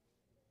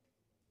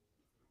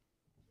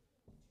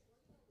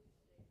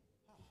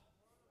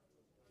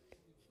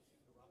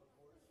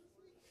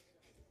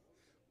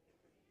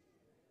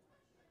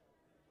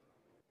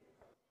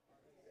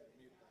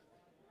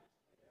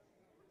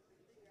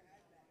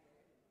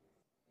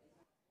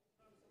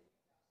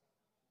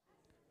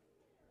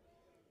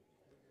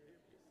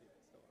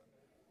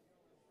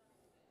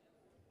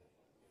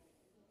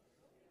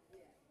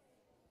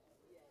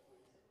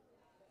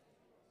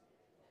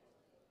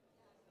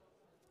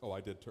 Oh, I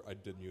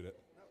did mute it.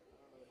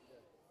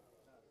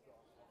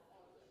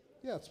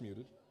 Yeah, it's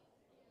muted.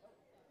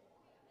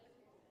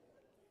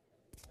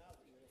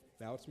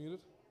 Now it's muted?